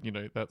 like it's like, you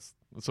know, that's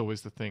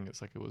always the thing.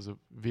 It's like it was a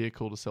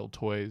vehicle to sell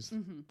toys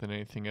than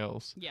anything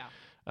else.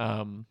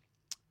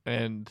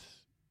 And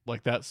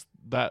like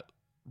that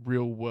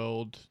real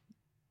world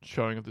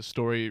showing of the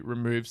story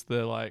removes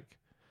the like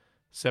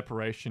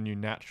separation you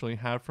naturally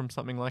have from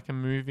something like a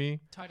movie.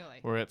 Totally.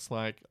 Where it's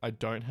like, I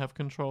don't have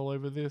control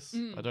over this.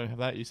 I don't have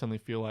that. You suddenly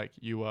feel like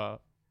you are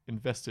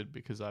invested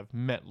because I've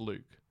met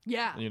Luke.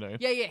 Yeah. You know?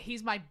 Yeah.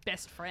 He's my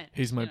best friend.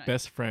 He's my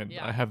best friend.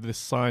 Yeah. I have this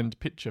signed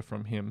picture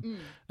from him.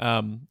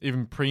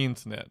 Even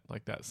pre-internet,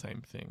 like that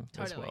same thing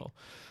as well.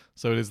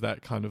 So it is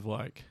that kind of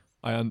like,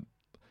 I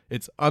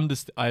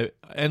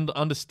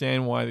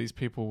understand why these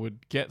people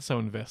would get so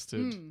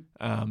invested.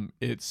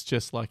 It's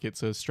just like,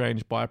 it's a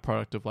strange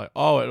byproduct of like,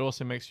 oh, it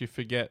also makes you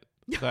forget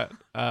that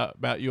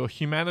about your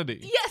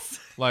humanity. Yes.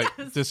 Like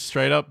just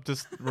straight up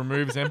just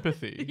removes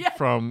empathy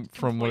from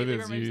what it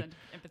is.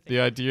 The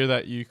idea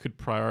that you could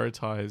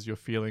prioritize your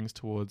feelings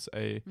towards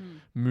a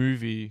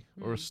movie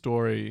or a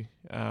story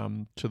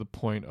to the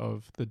point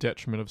of the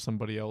detriment of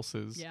somebody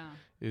else's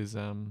is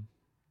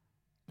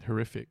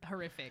horrific.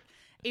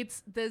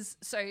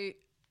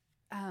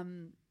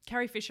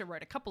 Carrie Fisher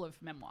wrote a couple of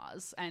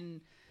memoirs,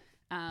 and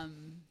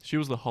she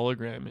was the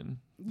hologram in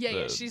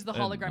she's the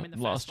hologram in the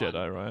Last first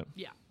Jedi, one. right?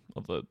 Yeah.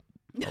 Of the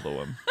other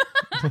one.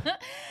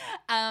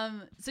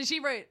 So she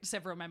wrote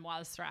several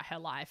memoirs throughout her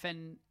life,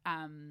 and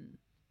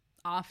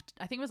I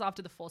think it was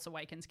after The Force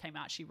Awakens came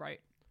out, she wrote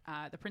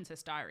The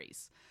Princess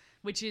Diaries,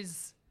 which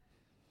is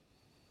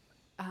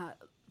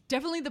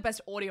definitely the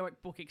best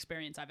audiobook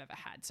experience I've ever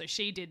had. So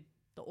she did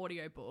the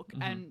audiobook,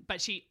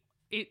 but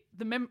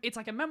it's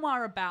like a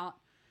memoir about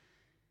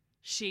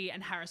she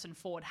and Harrison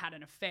Ford had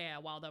an affair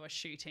while they were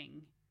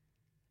shooting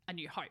A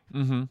New Hope.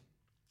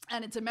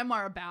 And it's a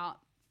memoir about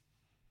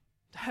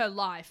her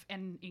life,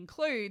 and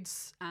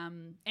includes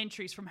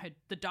entries from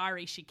the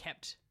diary she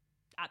kept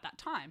at that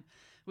time,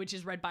 which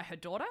is read by her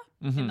daughter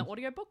in the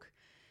audiobook.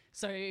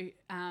 So you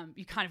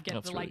kind of get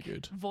That's the really like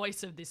good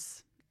voice of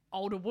this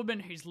older woman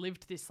who's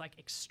lived this like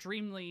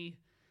extremely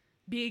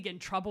big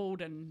and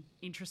troubled and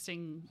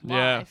interesting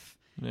life.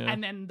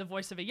 And then the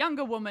voice of a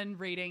younger woman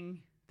reading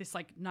this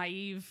like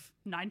naive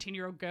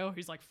 19-year-old girl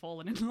who's like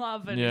fallen in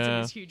love and is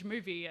in this huge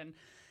movie, and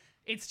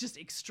it's just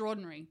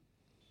extraordinary.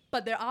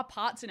 But there are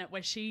parts in it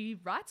where she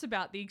writes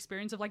about the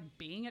experience of like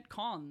being at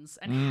cons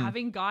and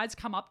having guys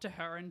come up to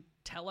her and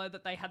tell her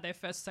that they had their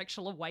first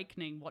sexual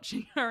awakening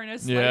watching her in her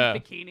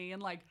slave bikini,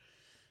 and like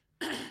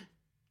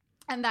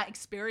and that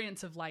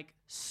experience of like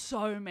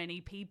so many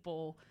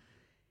people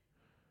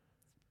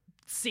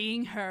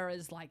seeing her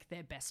as like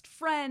their best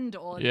friend,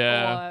 or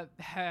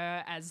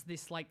her as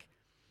this like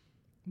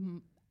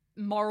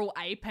moral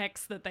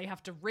apex that they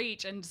have to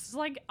reach, and it's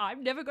like,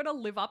 I'm never going to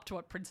live up to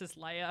what Princess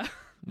Leia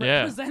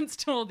represents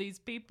to all these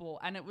people.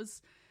 And it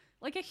was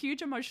like a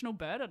huge emotional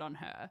burden on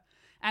her.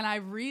 And I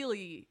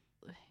really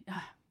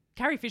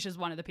Carrie Fisher is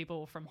one of the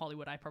people from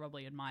Hollywood I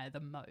probably admire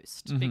the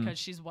most, because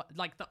she's one of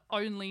the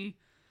only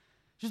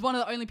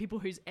people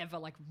who's ever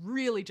like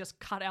really just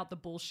cut out the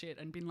bullshit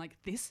and been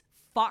like, this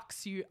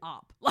fucks you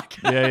up.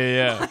 Like,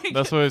 like,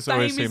 that's what it's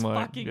always seemed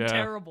like. Fucking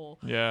terrible.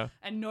 Yeah.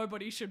 And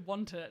nobody should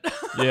want it.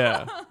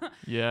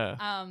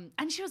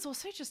 And she was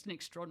also just an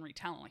extraordinary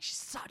talent. Like, she's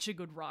such a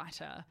good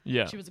writer.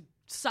 Yeah. She was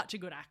such a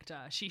good actor.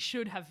 She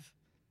should have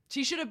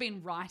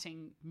been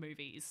writing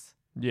movies.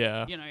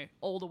 Yeah. You know,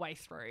 all the way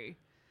through,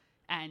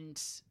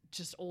 and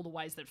just all the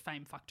ways that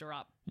fame fucked her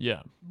up.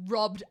 Yeah.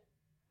 Robbed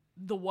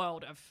the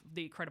world of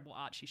the incredible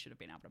art she should have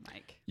been able to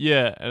make.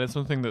 Yeah, and it's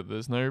one thing that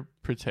there's no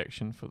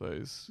protection for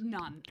those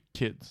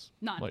kids.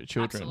 None. Like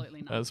children.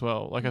 Absolutely none. As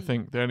well. Like I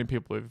think the only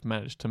people who've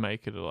managed to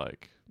make it are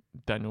like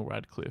Daniel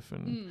Radcliffe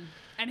and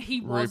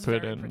he was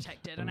Rupert very and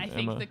protected. And I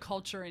think Emma. the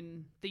culture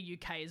in the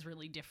UK is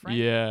really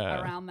different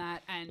around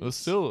that. And it was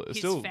still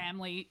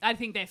family, I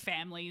think their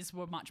families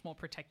were much more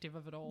protective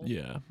of it all.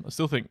 Yeah. I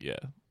still think,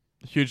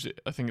 huge.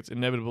 I think it's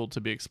inevitable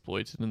to be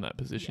exploited in that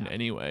position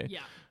anyway.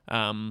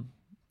 Yeah.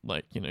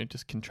 Like, you know,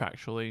 just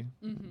contractually,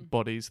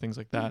 bodies, things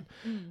like that.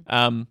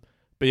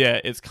 But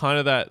yeah, it's kind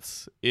of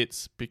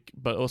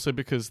but also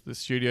because the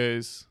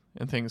studios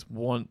and things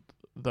want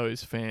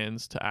those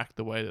fans to act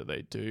the way that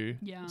they do.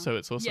 Yeah. So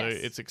it's also,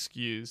 it's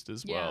excused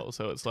as well.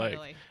 So it's totally.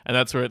 like, and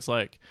that's where it's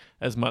like,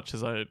 as much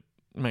as I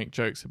make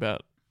jokes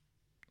about,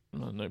 I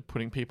don't know,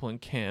 putting people in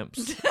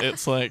camps,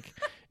 it's like,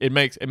 it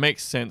makes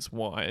sense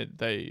why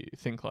they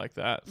think like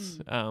that.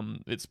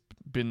 It's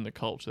been the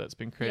culture that's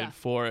been created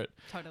for it.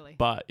 Totally.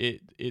 But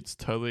it's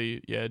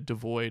totally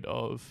devoid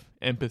of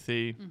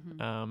empathy.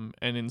 And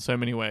in so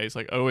many ways,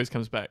 like, it always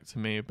comes back to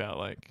me about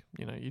like,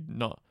 you know, you're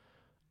not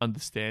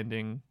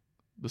understanding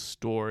the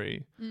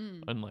story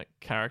and like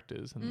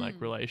characters and like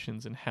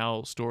relations and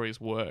how stories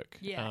work,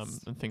 Yes.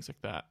 and things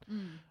like that.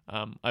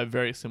 I have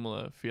very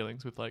similar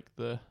feelings with like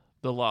the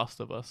Last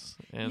of Us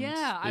and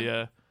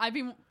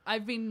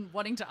I've been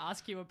wanting to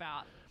ask you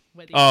about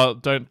whether. Oh,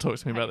 don't talk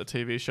to me about the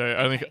TV show.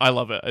 I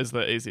love it. Is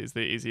the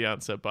easy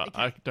answer, but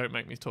don't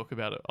make me talk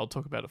about it. I'll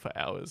talk about it for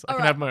hours. I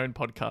can have my own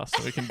podcast,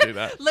 so we can do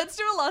that. Let's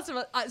do a Last of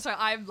Us. So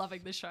I'm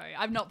loving the show.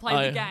 I've not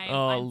played the game.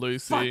 Oh, I'm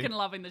Lucy, fucking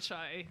loving the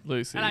show.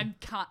 Lucy, and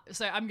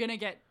I'm gonna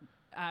get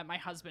my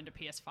husband a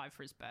PS5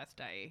 for his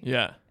birthday.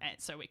 Yeah, and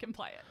so we can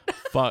play it.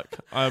 Fuck,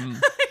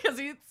 because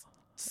it's.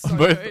 So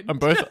good.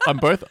 I'm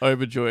both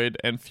overjoyed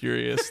and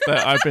furious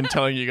that I've been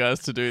telling you guys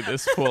to do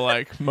this for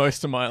like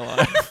most of my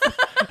life.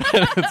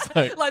 And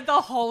it's like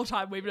the whole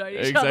time we've known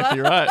each other. Exactly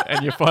right.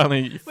 And you're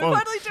finally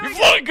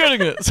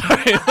getting it.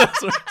 Sorry.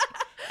 That's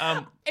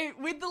right.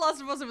 With The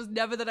Last of Us, it was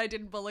never that I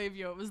didn't believe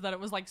you. It was that it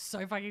was like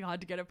so fucking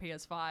hard to get a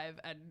PS5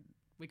 and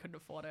we couldn't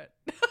afford it.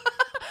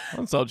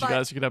 I told you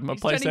guys you could have my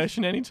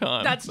PlayStation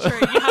anytime. That's true.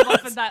 You have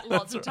offered that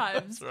lots of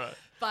times. That's right.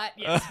 But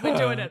yes, we're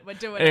doing it.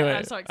 Anyway,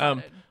 I'm so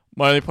excited.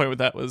 My only point with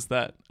that was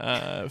that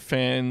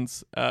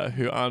fans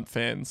who aren't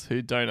fans,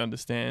 who don't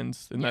understand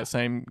in that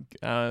same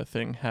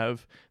thing,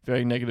 have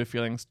very negative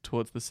feelings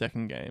towards the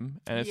second game.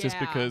 And it's just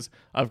because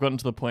I've gotten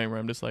to the point where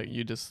I'm just like,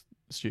 you're just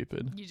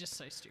stupid. You're just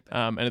so stupid.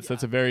 And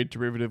that's a very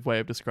derivative way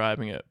of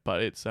describing it.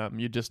 But it's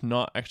you're just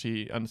not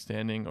actually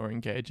understanding or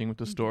engaging with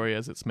the story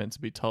as it's meant to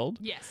be told.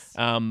 Yes.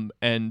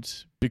 And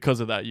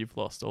because of that, you've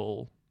lost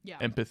all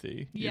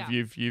empathy.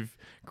 You've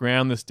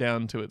ground this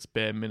down to its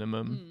bare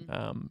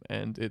minimum,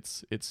 and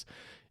it's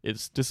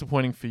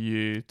disappointing for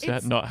you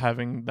to not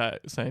having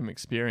that same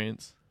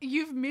experience.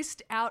 You've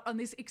missed out on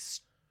this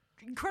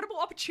incredible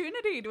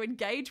opportunity to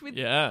engage with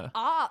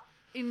art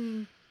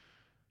in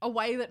a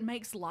way that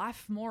makes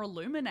life more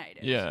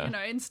illuminated. Yeah. You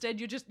know, instead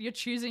you're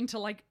choosing to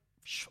like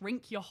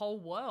shrink your whole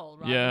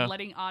world rather than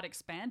letting art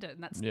expand it,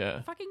 and that's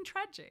fucking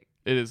tragic.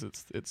 It is.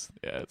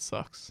 It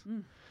sucks.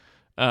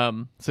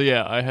 So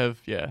I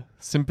have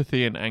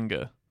sympathy and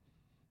anger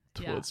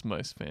towards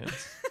most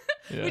fans,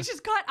 which is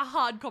quite a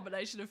hard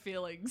combination of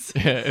feelings.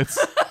 Yeah,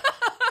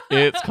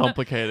 it's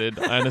complicated.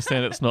 I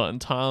understand it's not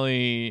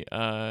entirely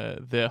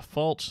their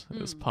fault.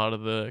 It's part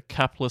of the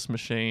capitalist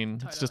machine.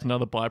 Totally. It's just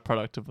another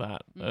byproduct of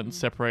that and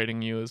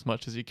separating you as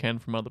much as you can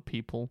from other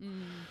people.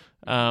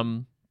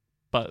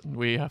 But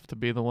we have to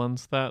be the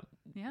ones that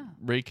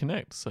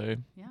reconnect. So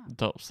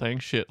stop saying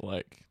shit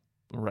like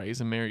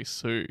Raisin Mary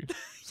Sue.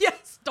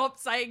 Stop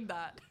saying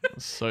that.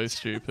 It's so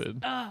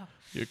stupid.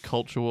 Your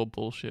cultural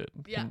bullshit.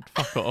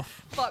 Fuck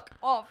off. Fuck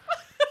off.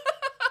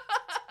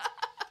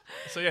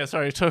 So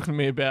sorry, talking to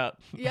me about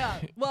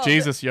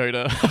Jesus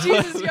Yoda.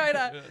 Jesus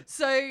Yoda.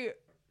 So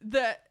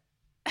the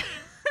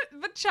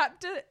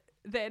chapter,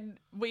 then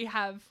we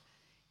have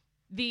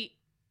the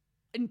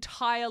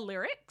entire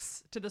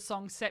lyrics to the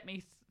song Set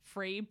Me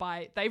Free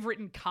they've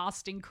written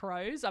Casting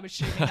Crows. I'm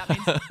assuming that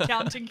means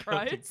counting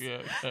crows.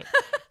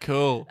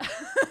 Cool.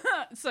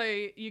 So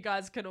you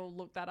guys can all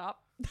look that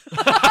up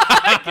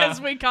because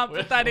we can't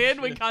put that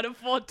in. We can't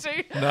afford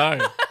to. No.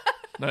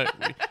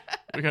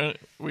 We can't.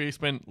 We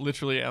spent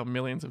literally our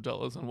millions of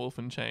dollars on Wolf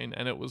and Chain,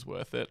 and it was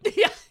worth it.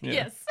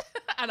 Yes.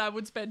 And I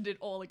would spend it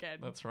all again.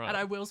 That's right. And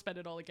I will spend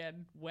it all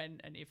again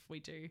when and if we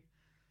do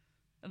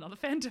another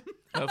fandom.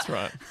 That's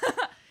right.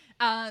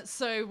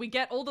 So we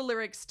get all the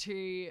lyrics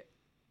to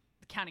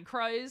Counting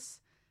Crows.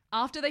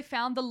 After they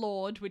found the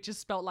Lorde, which is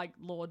spelt like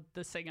Lorde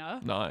the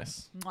singer.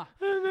 Nice.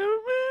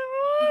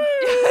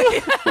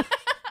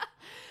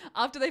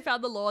 After they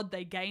found the Lorde,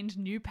 they gained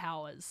new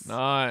powers.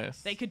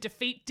 Nice. They could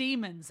defeat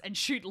demons and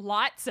shoot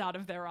lights out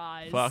of their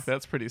eyes. Fuck,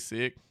 that's pretty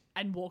sick.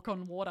 And walk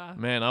on water.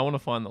 Man, I want to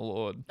find the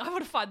Lorde. I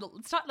want to find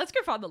let's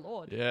go find the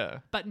Lorde. Yeah.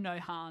 But no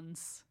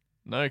Hans.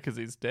 No, because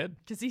he's dead.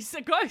 Because he's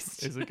a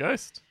ghost. He's a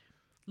ghost.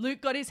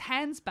 Luke got his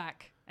hands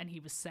back and he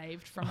was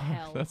saved from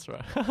hell. That's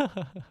right.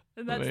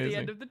 And that's the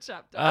end of the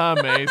chapter.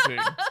 Amazing.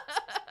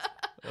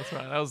 That's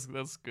right.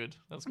 That's good.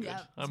 That's good.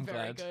 Yeah, I'm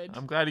glad. Good.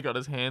 I'm glad he got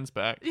his hands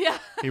back. Yeah.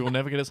 He will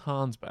never get his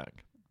Hans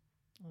back.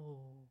 Oh,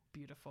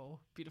 beautiful.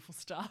 Beautiful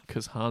stuff.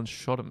 Because Hans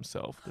shot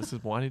himself.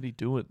 Why did he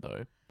do it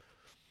though?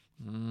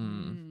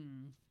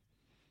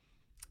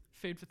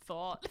 Food for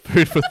thought.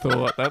 Food for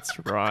thought. That's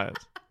right.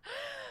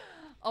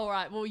 All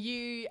right. Well,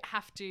 you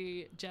have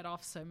to jet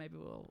off, so maybe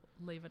we'll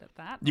leave it at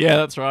that. Yeah,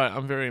 that's right.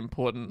 I'm very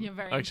important. You're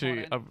very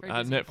Actually,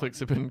 important. Netflix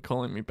have been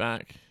calling me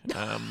back.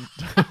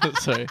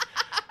 So,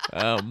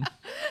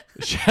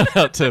 shout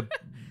out to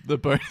the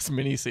bonus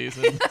mini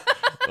season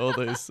all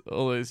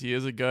those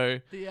years ago.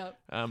 Yep.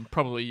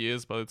 Probably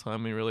years by the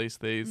time we release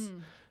these.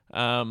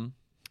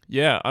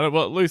 Yeah.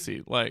 Well,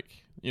 Lucy, like,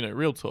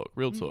 real talk.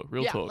 Real talk.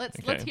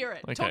 Let's hear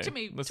it. Okay. Talk to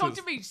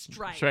me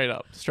straight.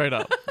 Straight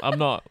up. I'm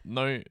not.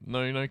 No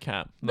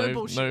cap. No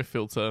bullshit. No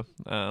filter.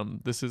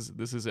 This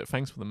is it.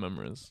 Thanks for the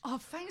memories. Oh,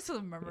 thanks for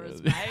the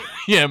memories, mate.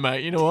 Yeah,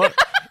 mate. You know what,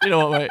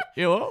 mate?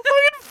 You know what?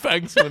 Fucking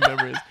thanks for the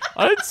memories.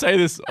 I don't say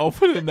this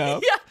often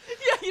enough. Yeah.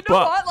 You know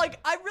what? Like,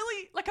 I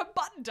really, I'm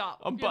buttoned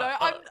up. I'm not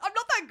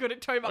that good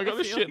at talking about I got my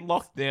this shit feelings.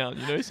 locked down,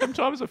 you know.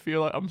 Sometimes I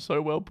feel like I'm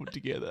so well put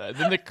together, and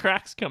then the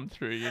cracks come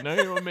through. You know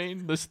what I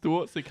mean? There's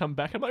thoughts that come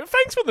back. I'm like,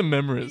 thanks for the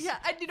memories. Yeah,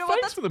 and you know what?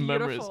 Thanks That's for the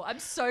beautiful. memories. I'm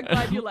so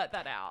glad you let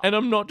that out. And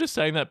I'm not just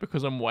saying that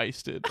because I'm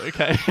wasted.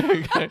 Okay.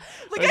 Okay.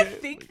 Like, I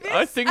think this,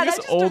 I think and I this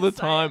just all don't the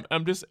say time.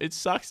 it. It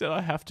sucks that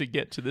I have to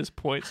get to this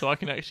point so I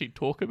can actually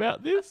talk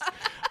about this.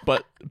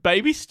 But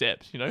baby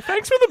steps, you know.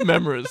 Thanks for the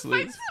memories,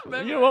 Liz. for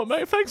the You know what,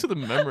 mate? Thanks for the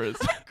memories.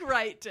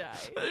 Great day.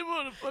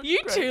 What a fucking You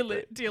great too,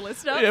 day. dear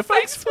listener. Yeah,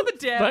 thanks for the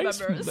damn thanks,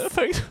 memories.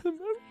 Thanks for the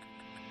memories.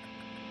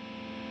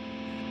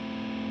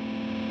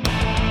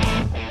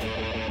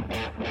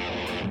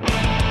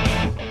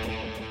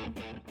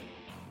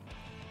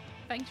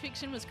 Fank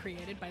Fiction was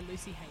created by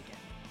Lucy Hagen.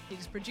 It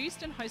is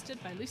produced and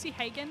hosted by Lucy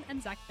Hagen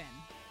and Zach Ben.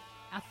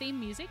 Our theme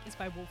music is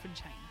by Wolf and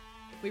Chain.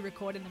 We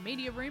record in the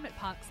media room at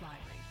Parks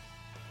Library.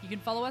 You can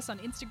follow us on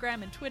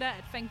Instagram and Twitter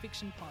at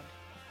FangFictionPod.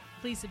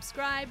 Please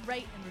subscribe,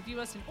 rate and review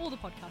us in all the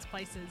podcast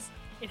places.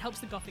 It helps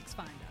the Gothics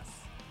find us.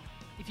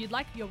 If you'd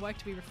like your work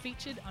to be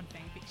featured on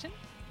Fangfiction,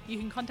 you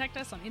can contact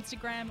us on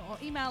Instagram or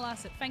email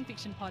us at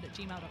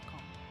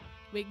fangfictionpod@gmail.com.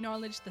 We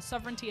acknowledge the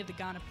sovereignty of the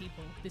Kaurna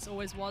people. This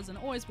always was and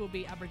always will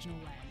be Aboriginal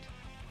land.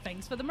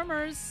 Thanks for the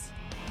memories.